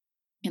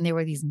 And there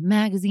were these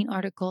magazine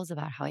articles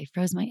about how I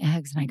froze my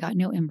eggs and I got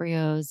no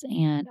embryos,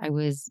 and I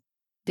was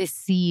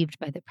deceived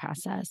by the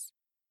process.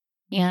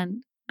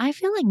 And I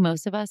feel like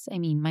most of us, I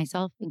mean,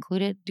 myself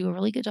included, do a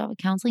really good job of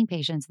counseling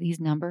patients these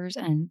numbers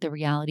and the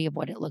reality of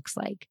what it looks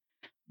like.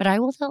 But I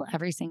will tell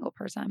every single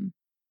person,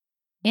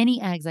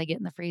 any eggs I get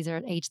in the freezer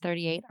at age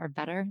 38 are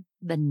better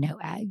than no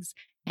eggs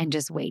and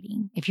just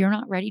waiting. If you're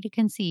not ready to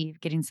conceive,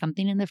 getting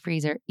something in the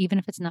freezer, even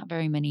if it's not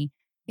very many,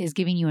 is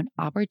giving you an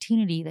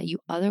opportunity that you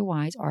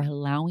otherwise are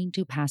allowing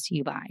to pass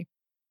you by.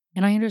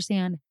 And I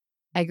understand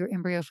egg or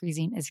embryo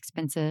freezing is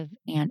expensive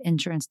and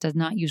insurance does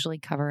not usually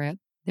cover it.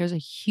 There's a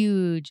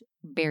huge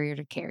barrier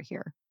to care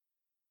here.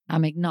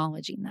 I'm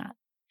acknowledging that.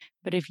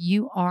 But if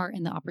you are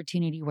in the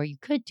opportunity where you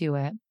could do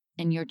it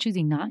and you're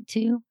choosing not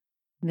to,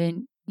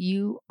 then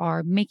you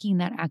are making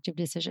that active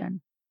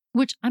decision,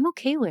 which I'm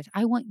okay with.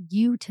 I want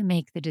you to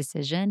make the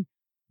decision.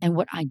 And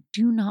what I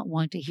do not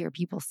want to hear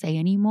people say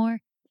anymore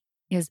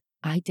is,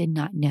 I did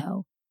not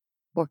know,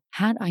 or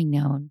had I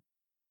known,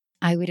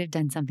 I would have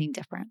done something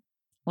different.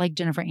 Like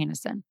Jennifer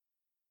Aniston.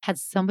 Had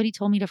somebody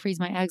told me to freeze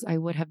my eggs, I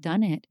would have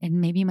done it,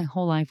 and maybe my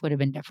whole life would have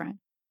been different.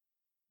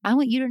 I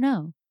want you to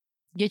know,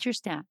 get your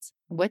stats.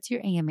 What's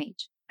your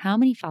AMH? How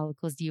many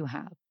follicles do you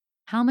have?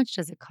 How much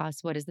does it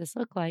cost? What does this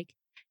look like?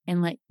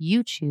 And let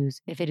you choose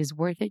if it is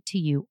worth it to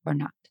you or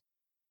not.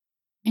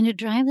 And to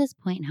drive this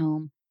point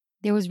home,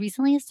 there was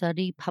recently a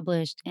study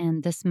published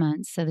in this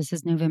month, so this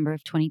is November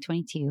of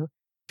 2022,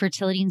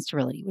 Fertility and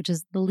Sterility, which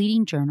is the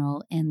leading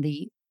journal in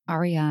the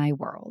REI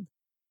world.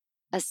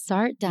 A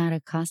SART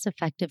data cost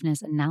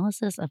effectiveness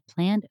analysis of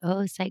planned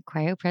oocyte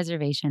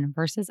cryopreservation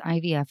versus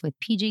IVF with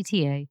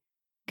PGTA,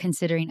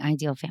 considering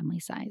ideal family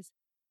size.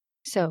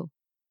 So,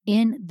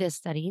 in this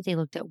study, they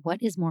looked at what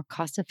is more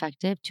cost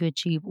effective to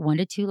achieve 1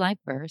 to 2 live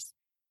births,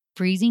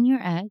 freezing your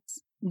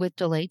eggs with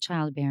delayed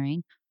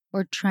childbearing,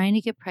 or trying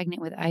to get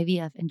pregnant with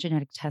IVF and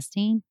genetic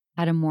testing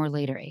at a more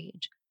later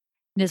age.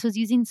 This was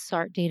using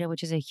SART data,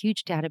 which is a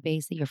huge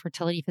database that your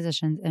fertility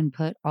physicians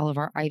input all of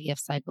our IVF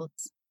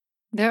cycles.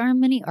 There are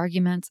many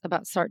arguments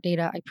about SART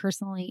data. I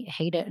personally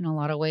hate it in a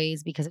lot of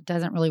ways because it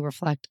doesn't really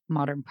reflect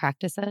modern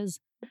practices.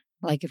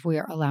 Like if we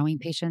are allowing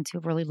patients who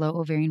have really low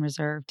ovarian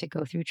reserve to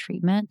go through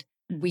treatment,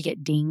 we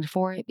get dinged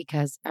for it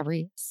because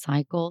every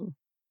cycle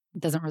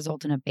doesn't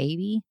result in a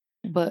baby.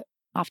 But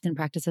often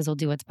practices will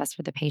do what's best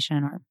for the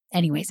patient, or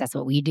anyways, that's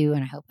what we do.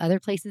 And I hope other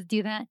places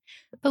do that.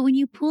 But when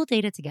you pool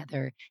data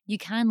together, you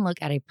can look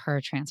at a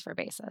per transfer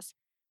basis.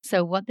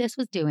 So what this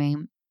was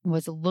doing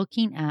was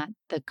looking at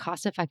the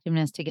cost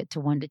effectiveness to get to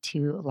 1 to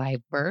 2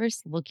 live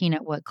births, looking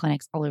at what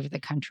clinics all over the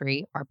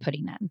country are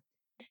putting in.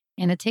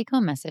 And the take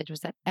home message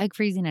was that egg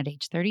freezing at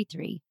age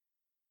 33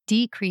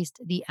 decreased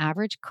the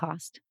average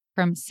cost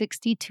from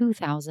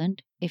 $62,000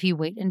 if you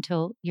wait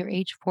until your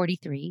age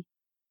 43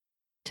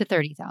 to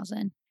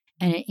 $30,000.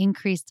 And it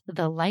increased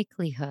the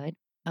likelihood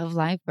of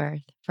live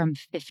birth from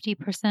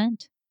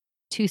 50%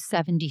 to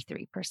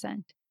 73%.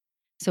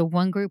 So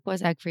one group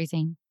was egg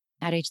freezing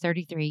at age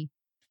 33.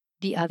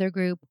 The other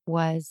group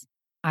was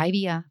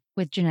IVF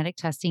with genetic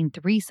testing,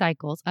 3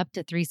 cycles, up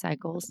to 3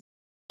 cycles,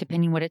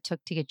 depending what it took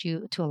to get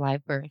you to a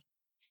live birth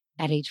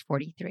at age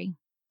 43.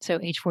 So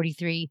age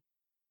 43,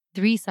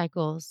 3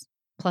 cycles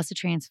plus a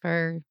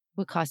transfer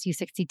would cost you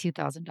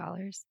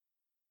 $62,000.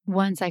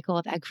 1 cycle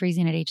of egg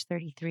freezing at age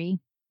 33,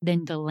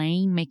 then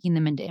delaying making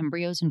them into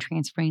embryos and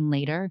transferring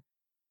later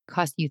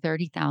cost you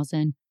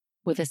 $30,000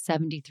 with a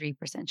 73%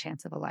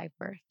 chance of a live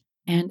birth.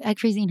 And egg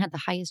freezing had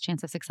the highest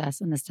chance of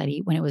success in the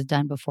study when it was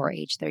done before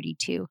age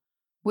 32,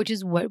 which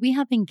is what we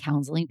have been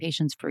counseling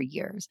patients for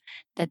years,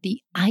 that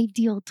the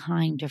ideal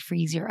time to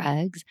freeze your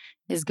eggs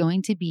is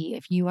going to be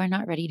if you are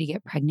not ready to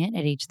get pregnant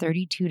at age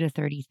 32 to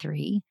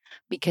 33,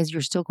 because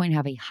you're still going to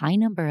have a high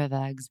number of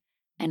eggs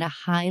and a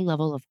high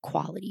level of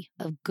quality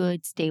of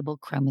good, stable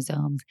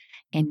chromosomes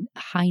and a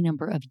high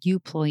number of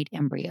euploid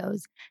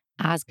embryos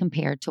as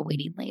compared to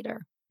waiting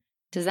later.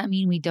 Does that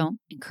mean we don't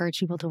encourage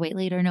people to wait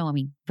later? No, I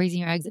mean, freezing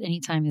your eggs at any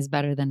time is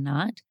better than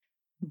not.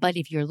 But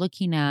if you're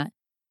looking at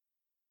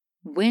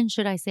when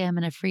should I say I'm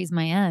going to freeze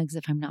my eggs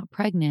if I'm not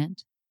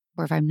pregnant,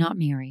 or if I'm not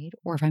married,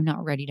 or if I'm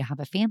not ready to have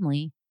a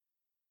family,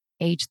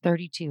 age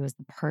 32 is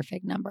the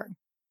perfect number.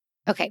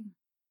 Okay,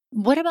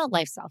 what about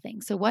lifestyle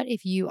things? So what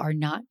if you are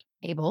not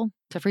able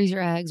to freeze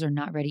your eggs or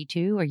not ready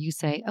to, or you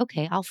say,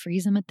 okay, I'll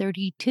freeze them at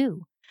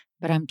 32,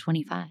 but I'm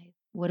 25.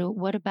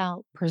 What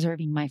about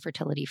preserving my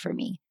fertility for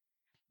me?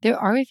 There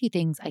are a few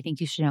things I think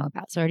you should know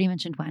about. So I already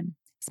mentioned one,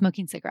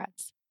 smoking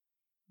cigarettes.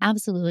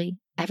 Absolutely.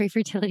 Every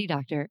fertility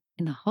doctor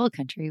in the whole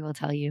country will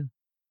tell you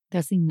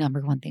that's the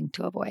number one thing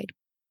to avoid.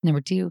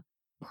 Number 2,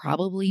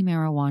 probably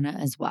marijuana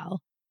as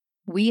well.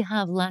 We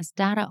have less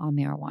data on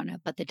marijuana,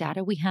 but the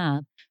data we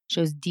have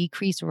shows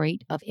decreased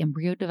rate of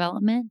embryo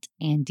development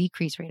and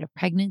decreased rate of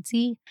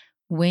pregnancy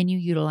when you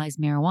utilize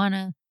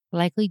marijuana,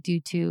 likely due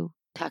to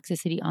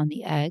toxicity on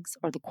the eggs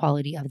or the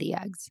quality of the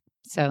eggs.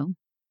 So,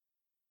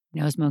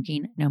 no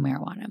smoking, no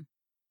marijuana.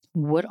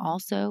 Would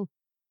also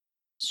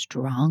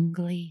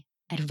strongly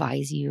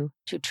advise you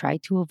to try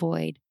to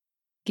avoid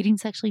getting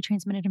sexually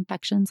transmitted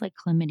infections like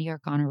chlamydia or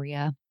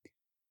gonorrhea.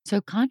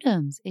 So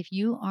condoms, if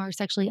you are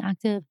sexually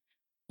active,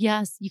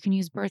 yes, you can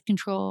use birth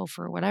control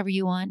for whatever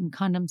you want, and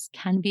condoms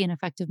can be an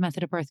effective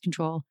method of birth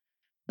control.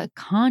 But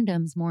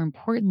condoms, more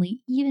importantly,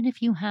 even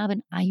if you have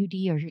an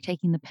IUD or you're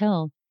taking the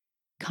pill,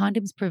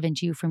 condoms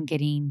prevent you from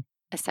getting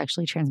a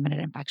sexually transmitted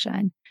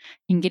infection.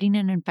 And getting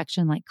an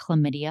infection like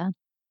chlamydia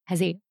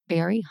has a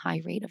very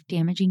high rate of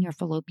damaging your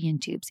fallopian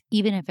tubes,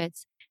 even if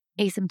it's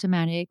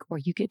asymptomatic or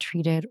you get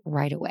treated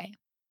right away.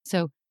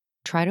 So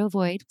try to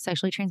avoid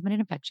sexually transmitted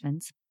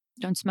infections.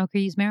 Don't smoke or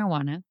use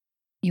marijuana.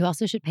 You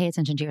also should pay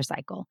attention to your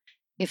cycle.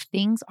 If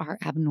things are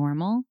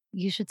abnormal,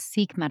 you should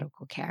seek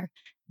medical care.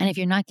 And if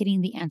you're not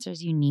getting the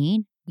answers you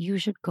need, you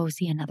should go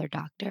see another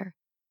doctor.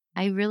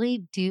 I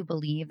really do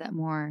believe that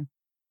more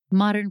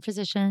modern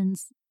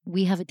physicians,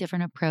 we have a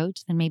different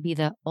approach than maybe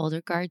the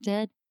older guard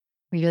did.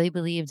 We really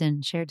believed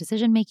in shared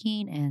decision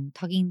making and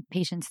talking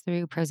patients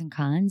through pros and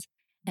cons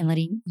and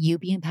letting you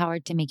be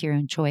empowered to make your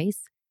own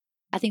choice.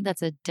 I think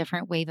that's a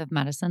different wave of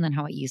medicine than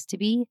how it used to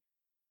be.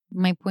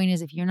 My point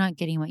is, if you're not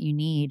getting what you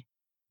need,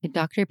 the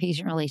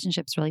doctor-patient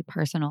relationship is really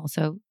personal,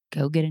 so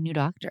go get a new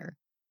doctor.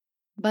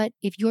 But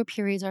if your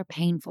periods are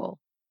painful,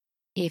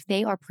 if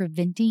they are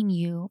preventing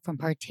you from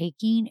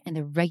partaking in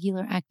the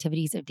regular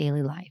activities of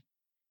daily life,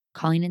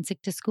 calling in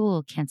sick to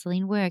school,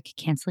 canceling work,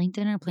 canceling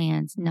dinner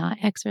plans, not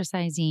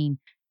exercising,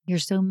 you're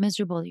so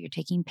miserable that you're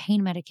taking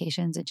pain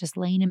medications and just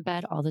laying in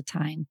bed all the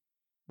time.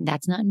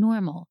 That's not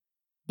normal.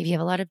 If you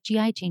have a lot of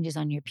GI changes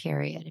on your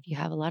period, if you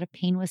have a lot of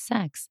pain with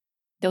sex,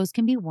 those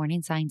can be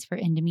warning signs for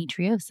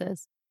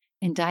endometriosis.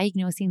 And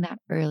diagnosing that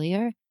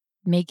earlier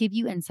may give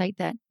you insight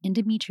that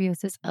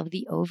endometriosis of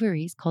the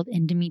ovaries, called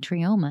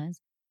endometriomas,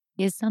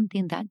 is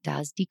something that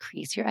does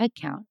decrease your egg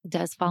count. It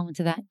does fall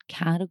into that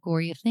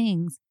category of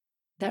things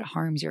that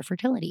harms your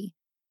fertility.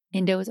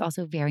 Endo is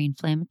also very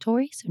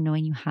inflammatory. So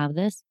knowing you have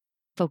this,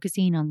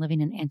 focusing on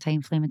living an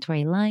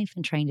anti-inflammatory life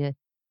and trying to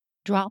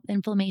drop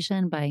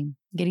inflammation by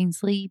getting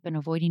sleep and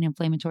avoiding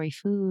inflammatory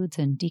foods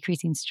and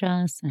decreasing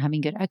stress and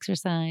having good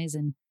exercise.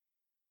 And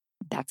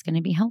that's going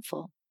to be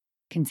helpful.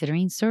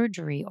 Considering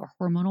surgery or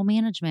hormonal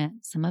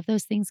management, some of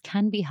those things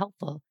can be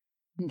helpful.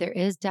 There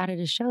is data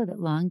to show that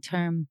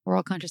long-term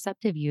oral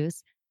contraceptive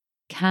use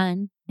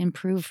can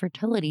improve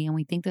fertility. And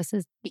we think this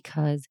is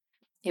because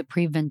it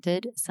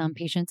prevented some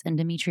patients'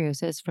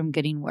 endometriosis from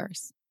getting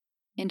worse.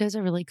 Endo is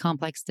a really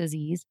complex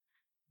disease,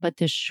 but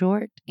the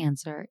short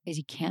answer is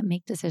you can't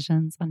make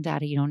decisions on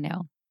data you don't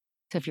know.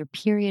 So if your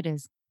period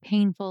is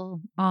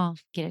painful,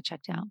 off, get it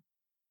checked out.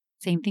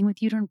 Same thing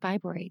with uterine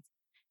fibroids.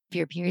 If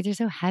your periods are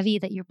so heavy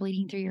that you're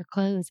bleeding through your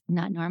clothes,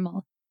 not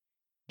normal.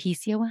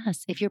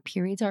 PCOS, if your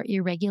periods are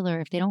irregular,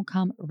 if they don't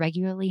come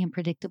regularly and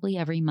predictably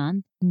every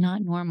month,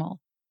 not normal.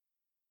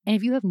 And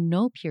if you have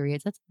no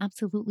periods, that's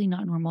absolutely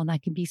not normal. And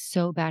that can be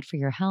so bad for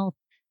your health,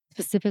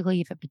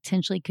 specifically if it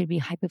potentially could be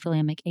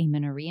hypothalamic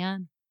amenorrhea.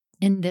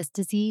 In this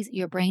disease,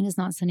 your brain is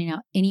not sending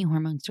out any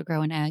hormones to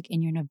grow an egg,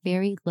 and you're in a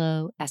very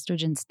low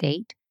estrogen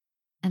state.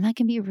 And that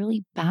can be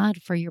really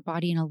bad for your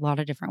body in a lot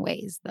of different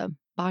ways. The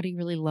body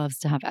really loves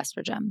to have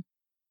estrogen.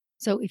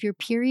 So if your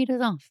period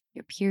is off,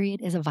 your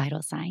period is a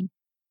vital sign.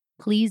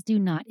 Please do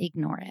not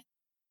ignore it.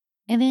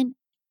 And then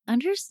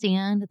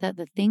understand that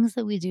the things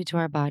that we do to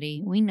our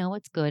body, we know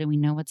what's good and we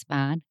know what's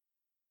bad.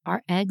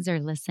 Our eggs are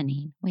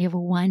listening. We have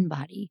one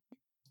body.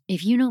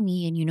 If you know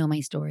me and you know my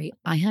story,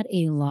 I had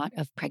a lot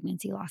of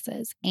pregnancy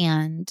losses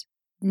and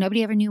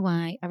nobody ever knew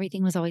why.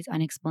 Everything was always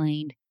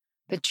unexplained.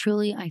 But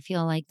truly, I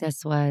feel like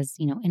this was,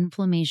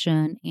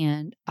 inflammation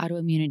and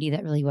autoimmunity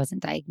that really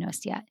wasn't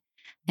diagnosed yet.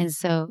 And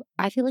so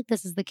I feel like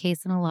this is the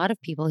case in a lot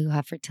of people who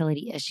have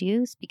fertility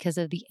issues because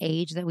of the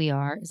age that we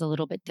are is a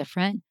little bit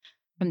different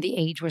from the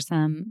age where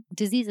some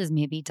diseases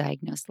may be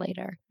diagnosed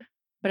later.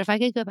 But if I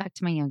could go back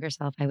to my younger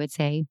self, I would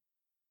say,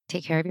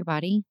 take care of your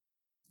body,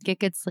 get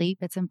good sleep.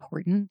 It's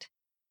important.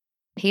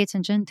 Pay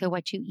attention to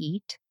what you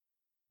eat.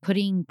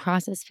 Putting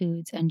processed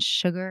foods and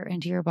sugar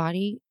into your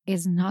body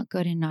is not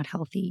good and not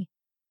healthy.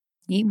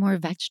 Eat more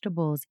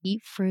vegetables,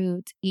 eat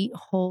fruits, eat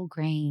whole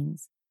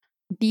grains.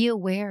 Be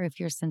aware if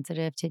you're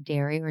sensitive to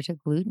dairy or to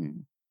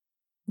gluten.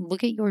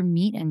 Look at your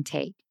meat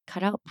intake.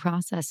 Cut out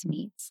processed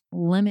meats.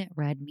 Limit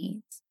red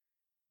meats.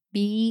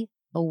 Be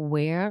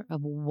aware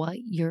of what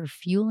you're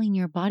fueling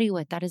your body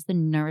with. That is the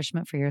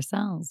nourishment for your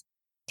cells.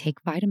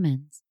 Take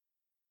vitamins.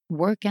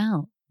 Work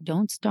out.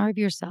 Don't starve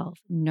yourself.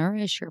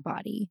 Nourish your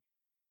body.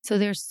 So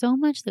there's so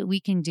much that we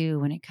can do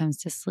when it comes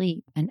to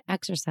sleep and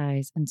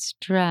exercise and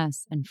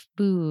stress and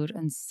food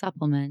and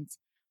supplements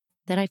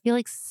that I feel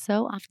like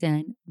so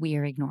often we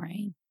are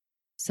ignoring.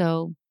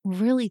 So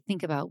really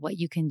think about what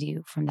you can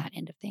do from that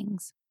end of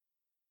things.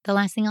 The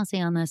last thing I'll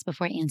say on this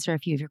before I answer a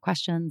few of your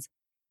questions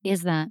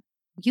is that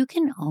you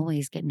can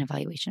always get an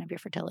evaluation of your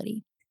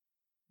fertility.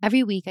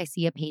 Every week I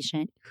see a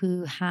patient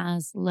who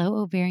has low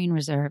ovarian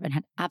reserve and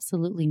had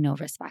absolutely no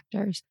risk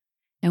factors.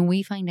 And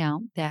we find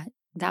out that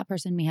that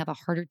person may have a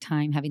harder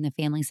time having the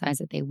family size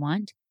that they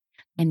want,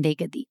 and they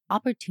get the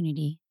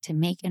opportunity to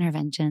make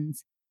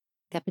interventions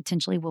that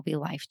potentially will be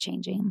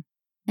life-changing.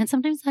 And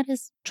sometimes that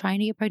is trying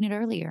to get pregnant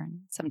earlier.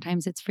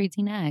 Sometimes it's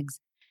freezing eggs.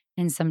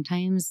 And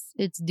sometimes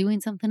it's doing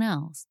something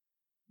else.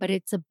 But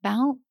it's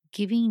about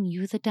giving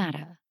you the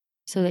data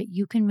so that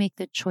you can make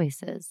the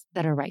choices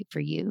that are right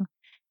for you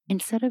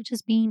instead of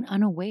just being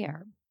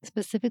unaware.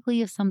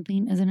 Specifically, if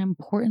something is an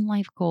important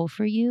life goal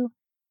for you,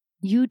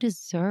 you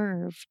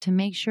deserve to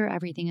make sure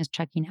everything is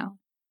checking out.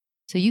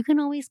 So you can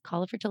always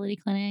call a fertility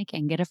clinic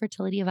and get a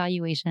fertility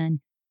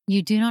evaluation.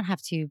 You do not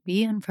have to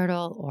be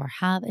infertile or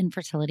have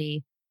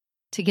infertility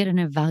to get an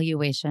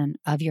evaluation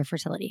of your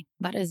fertility.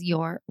 That is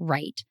your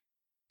right.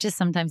 Just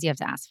sometimes you have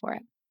to ask for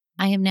it.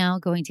 I am now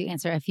going to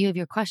answer a few of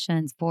your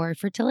questions for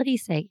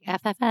Fertility's Sake,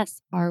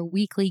 FFS, our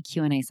weekly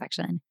Q&A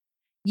section.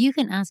 You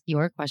can ask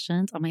your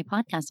questions on my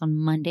podcast on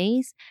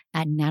Mondays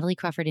at Natalie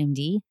Crawford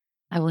MD.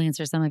 I will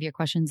answer some of your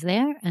questions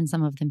there and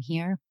some of them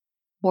here.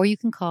 Or you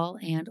can call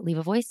and leave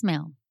a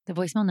voicemail. The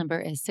voicemail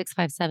number is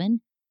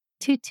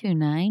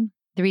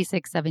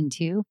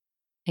 657-229-3672.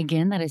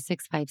 Again, that is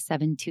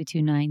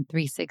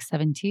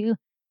 657-229-3672.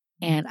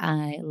 And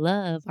I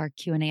love our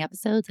Q&A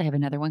episodes. I have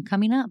another one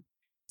coming up.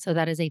 So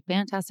that is a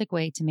fantastic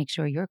way to make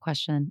sure your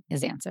question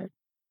is answered.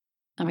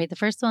 All right, the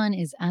first one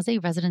is, as a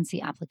residency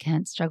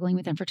applicant struggling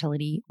with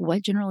infertility,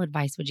 what general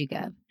advice would you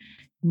give?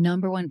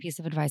 Number one piece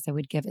of advice I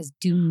would give is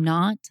do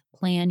not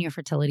plan your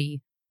fertility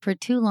For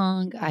too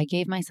long, I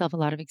gave myself a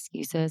lot of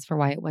excuses for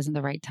why it wasn't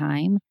the right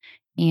time.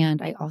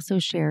 And I also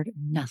shared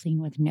nothing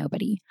with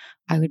nobody.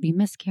 I would be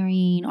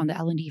miscarrying on the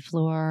L&D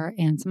floor,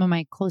 and some of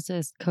my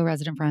closest co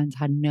resident friends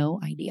had no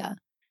idea.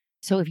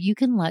 So, if you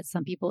can let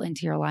some people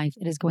into your life,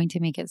 it is going to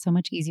make it so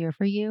much easier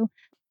for you.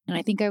 And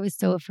I think I was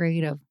so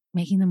afraid of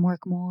making them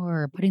work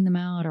more or putting them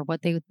out or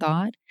what they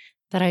thought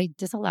that I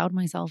disallowed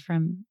myself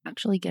from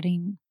actually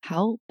getting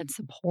help and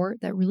support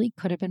that really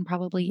could have been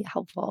probably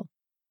helpful.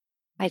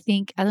 I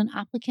think as an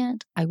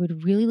applicant, I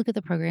would really look at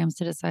the programs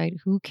to decide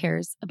who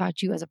cares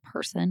about you as a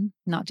person,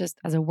 not just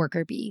as a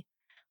worker bee.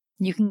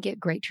 You can get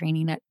great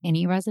training at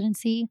any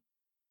residency.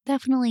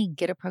 Definitely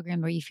get a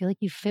program where you feel like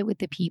you fit with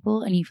the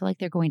people and you feel like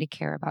they're going to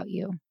care about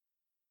you.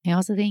 I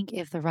also think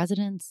if the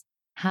residents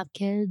have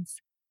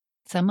kids,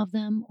 some of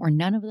them or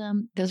none of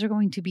them, those are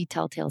going to be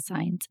telltale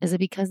signs. Is it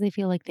because they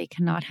feel like they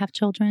cannot have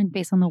children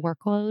based on the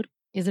workload?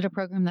 Is it a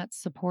program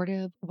that's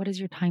supportive? What is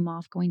your time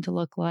off going to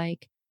look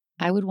like?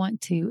 I would want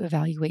to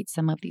evaluate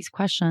some of these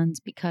questions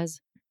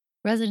because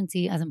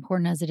residency, as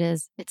important as it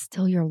is, it's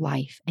still your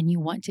life and you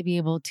want to be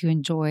able to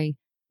enjoy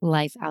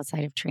life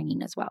outside of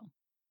training as well.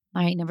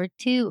 All right, number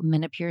two,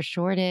 menopause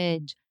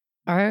shortage.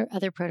 Are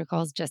other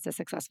protocols just as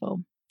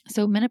successful?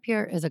 So,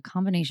 menopause is a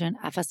combination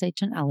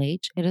FSH and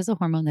LH. It is a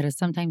hormone that is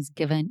sometimes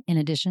given in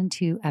addition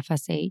to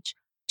FSH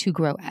to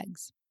grow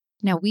eggs.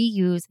 Now, we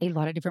use a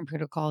lot of different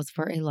protocols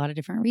for a lot of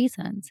different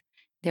reasons.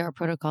 There are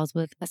protocols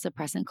with a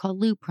suppressant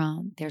called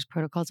Lupron. There's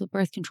protocols with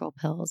birth control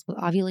pills, with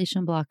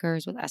ovulation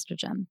blockers, with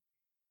estrogen.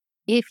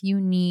 If you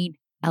need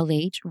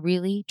LH,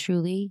 really,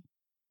 truly,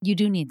 you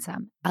do need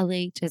some.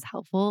 LH is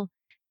helpful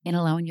in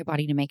allowing your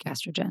body to make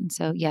estrogen.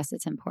 So, yes,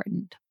 it's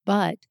important.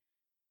 But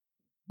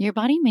your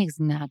body makes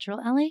natural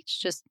LH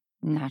just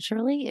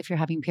naturally if you're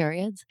having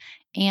periods.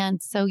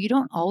 And so you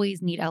don't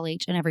always need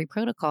LH in every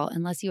protocol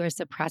unless you are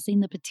suppressing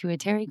the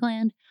pituitary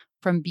gland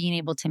from being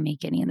able to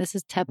make any. And this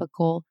is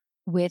typical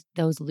with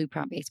those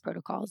Lupron based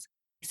protocols.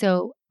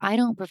 So I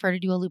don't prefer to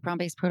do a Lupron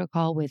based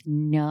protocol with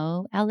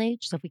no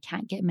LH. So if we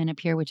can't get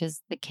menopause, which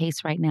is the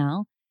case right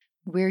now,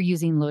 we're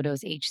using low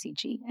dose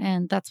HCG.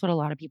 And that's what a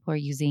lot of people are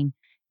using.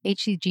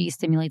 HCG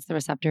stimulates the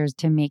receptors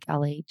to make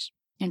LH.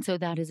 And so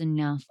that is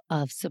enough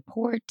of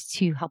support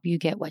to help you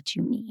get what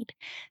you need.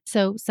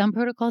 So some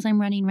protocols I'm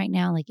running right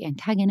now, like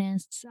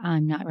antagonists,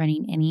 I'm not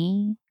running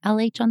any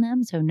LH on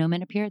them. So no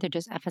menopause, they're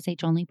just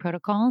FSH only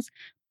protocols.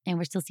 And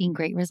we're still seeing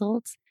great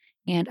results.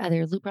 And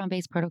other Lupron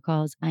based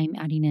protocols, I'm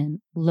adding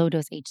in low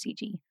dose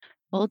HCG.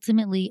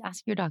 Ultimately,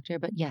 ask your doctor,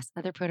 but yes,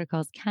 other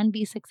protocols can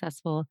be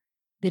successful.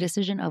 The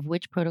decision of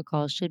which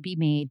protocol should be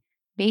made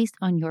based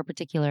on your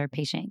particular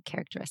patient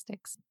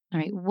characteristics. All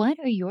right, what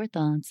are your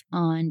thoughts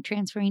on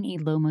transferring a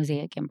low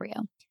mosaic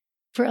embryo?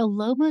 For a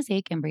low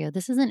mosaic embryo,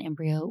 this is an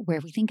embryo where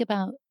if we think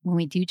about when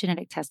we do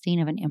genetic testing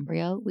of an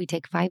embryo, we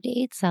take 5 to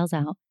 8 cells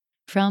out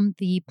from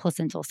the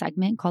placental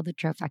segment called the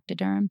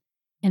trophectoderm,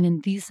 and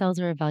then these cells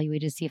are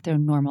evaluated to see if they're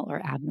normal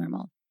or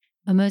abnormal.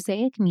 A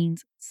mosaic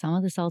means some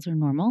of the cells are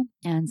normal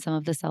and some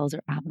of the cells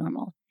are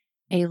abnormal.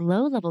 A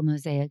low level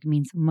mosaic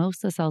means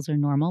most of the cells are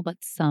normal, but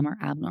some are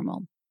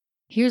abnormal.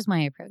 Here's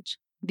my approach.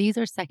 These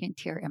are second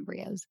tier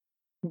embryos.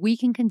 We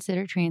can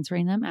consider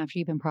transferring them after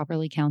you've been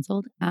properly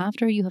counseled,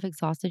 after you have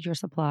exhausted your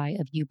supply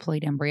of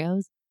euploid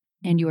embryos,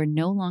 and you are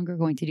no longer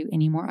going to do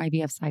any more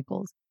IVF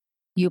cycles.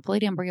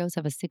 Euploid embryos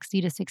have a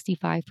 60 to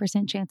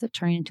 65% chance of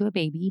turning into a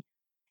baby.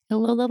 A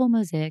low level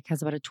mosaic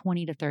has about a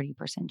 20 to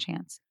 30%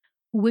 chance,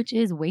 which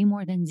is way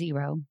more than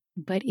zero,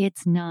 but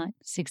it's not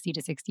 60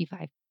 to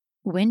 65.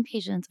 When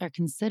patients are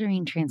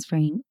considering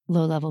transferring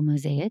low level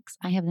mosaics,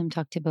 I have them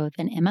talk to both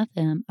an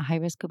MFM, a high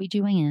risk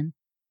OBGYN,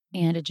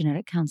 and a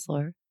genetic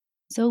counselor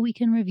so we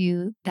can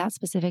review that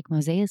specific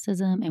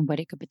mosaicism and what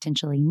it could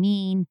potentially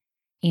mean,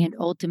 and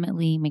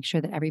ultimately make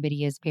sure that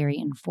everybody is very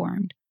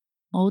informed.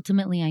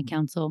 Ultimately, I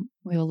counsel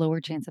we have a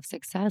lower chance of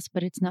success,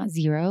 but it's not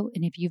zero.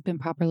 And if you've been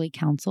properly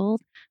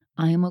counseled,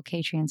 I am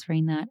okay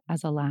transferring that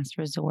as a last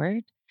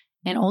resort.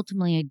 And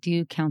ultimately, I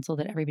do counsel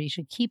that everybody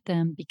should keep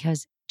them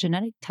because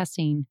genetic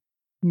testing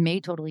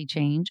may totally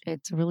change.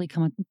 It's really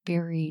come a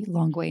very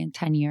long way in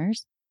 10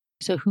 years.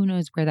 So who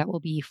knows where that will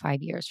be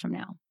 5 years from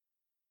now.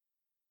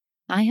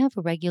 I have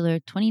regular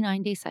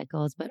 29-day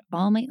cycles, but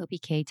all my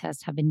OPK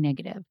tests have been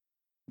negative.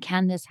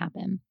 Can this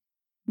happen?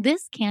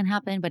 This can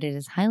happen, but it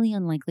is highly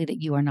unlikely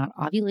that you are not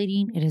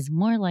ovulating. It is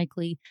more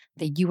likely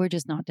that you are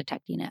just not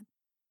detecting it.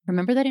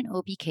 Remember that an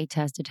OPK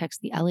test detects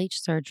the LH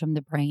surge from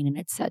the brain and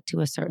it's set to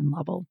a certain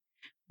level.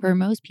 For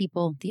most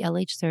people, the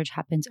LH surge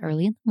happens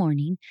early in the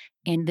morning,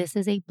 and this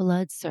is a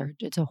blood surge.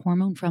 It's a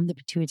hormone from the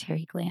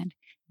pituitary gland.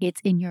 It's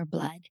in your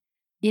blood.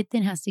 It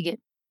then has to get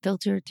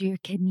filtered through your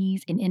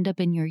kidneys and end up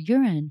in your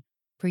urine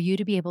for you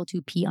to be able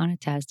to pee on a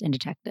test and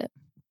detect it.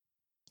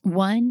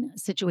 One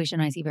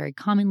situation I see very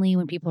commonly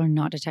when people are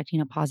not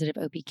detecting a positive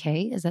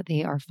OPK is that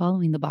they are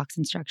following the box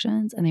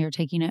instructions and they are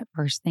taking it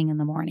first thing in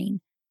the morning.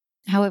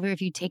 However,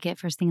 if you take it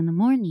first thing in the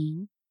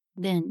morning,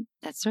 then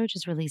that surge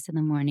is released in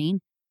the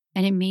morning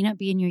and it may not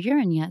be in your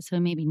urine yet, so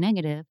it may be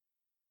negative.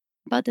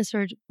 but the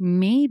surge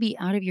may be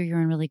out of your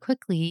urine really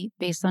quickly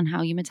based on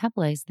how you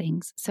metabolize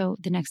things. So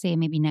the next day it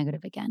may be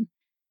negative again.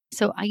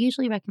 So I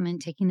usually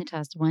recommend taking the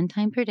test one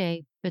time per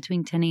day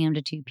between 10 a.m.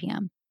 to 2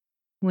 p.m.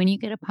 When you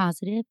get a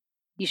positive,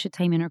 you should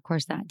time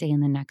intercourse that day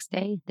and the next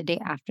day. The day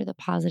after the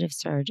positive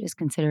surge is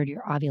considered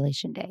your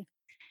ovulation day.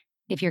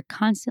 If you're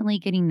constantly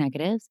getting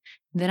negatives,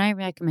 then I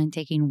recommend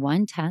taking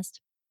one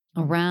test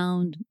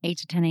around 8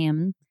 to 10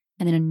 a.m.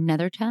 and then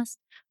another test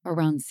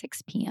around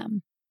 6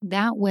 p.m.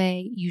 That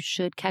way, you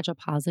should catch a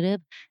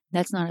positive.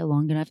 That's not a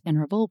long enough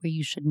interval where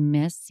you should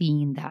miss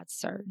seeing that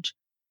surge.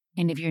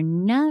 And if you're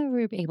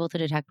never able to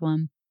detect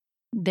one,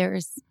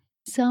 there's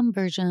some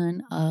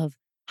version of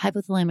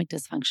hypothalamic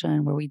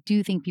dysfunction where we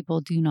do think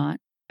people do not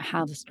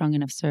have a strong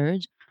enough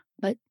surge,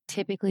 but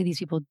typically these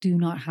people do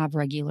not have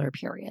regular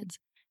periods.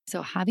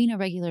 So having a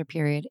regular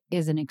period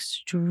is an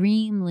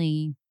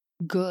extremely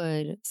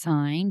good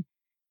sign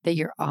that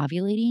you're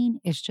ovulating.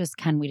 It's just,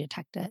 can we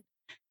detect it?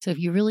 So if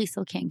you really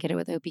still can't get it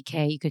with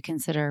OPK, you could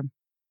consider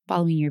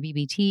following your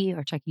BBT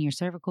or checking your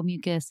cervical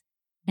mucus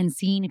and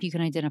seeing if you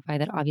can identify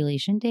that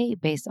ovulation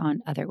date based on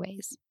other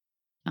ways.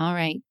 All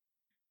right.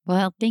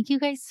 Well, thank you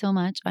guys so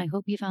much. I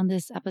hope you found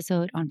this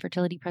episode on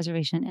fertility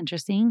preservation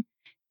interesting,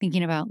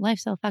 thinking about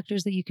lifestyle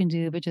factors that you can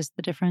do, but just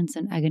the difference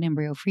in egg and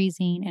embryo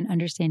freezing and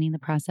understanding the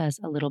process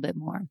a little bit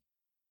more.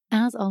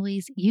 As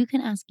always, you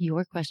can ask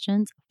your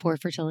questions for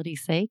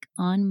fertility's sake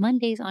on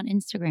Mondays on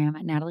Instagram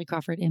at Natalie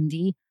Crawford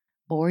MD,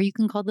 or you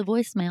can call the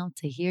voicemail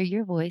to hear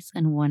your voice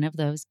in one of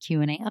those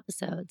Q&A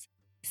episodes,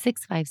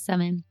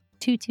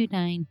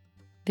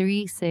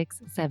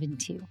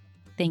 657-229-3672.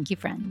 Thank you,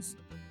 friends.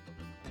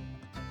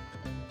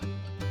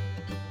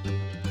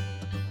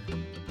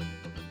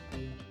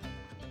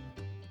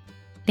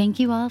 Thank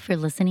you all for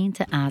listening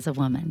to As a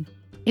Woman.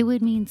 It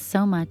would mean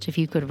so much if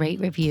you could rate,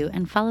 review,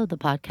 and follow the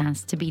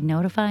podcast to be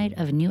notified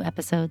of new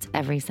episodes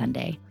every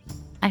Sunday.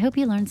 I hope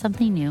you learned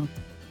something new,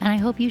 and I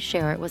hope you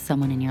share it with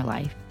someone in your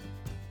life.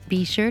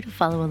 Be sure to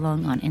follow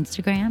along on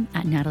Instagram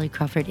at Natalie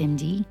Crawford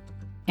MD,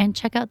 and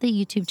check out the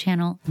YouTube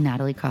channel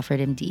Natalie Crawford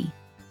MD.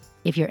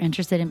 If you're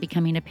interested in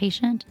becoming a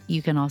patient,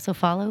 you can also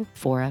follow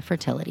Fora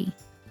Fertility.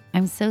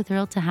 I'm so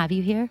thrilled to have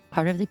you here,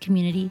 part of the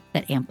community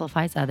that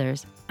amplifies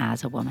others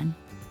as a woman.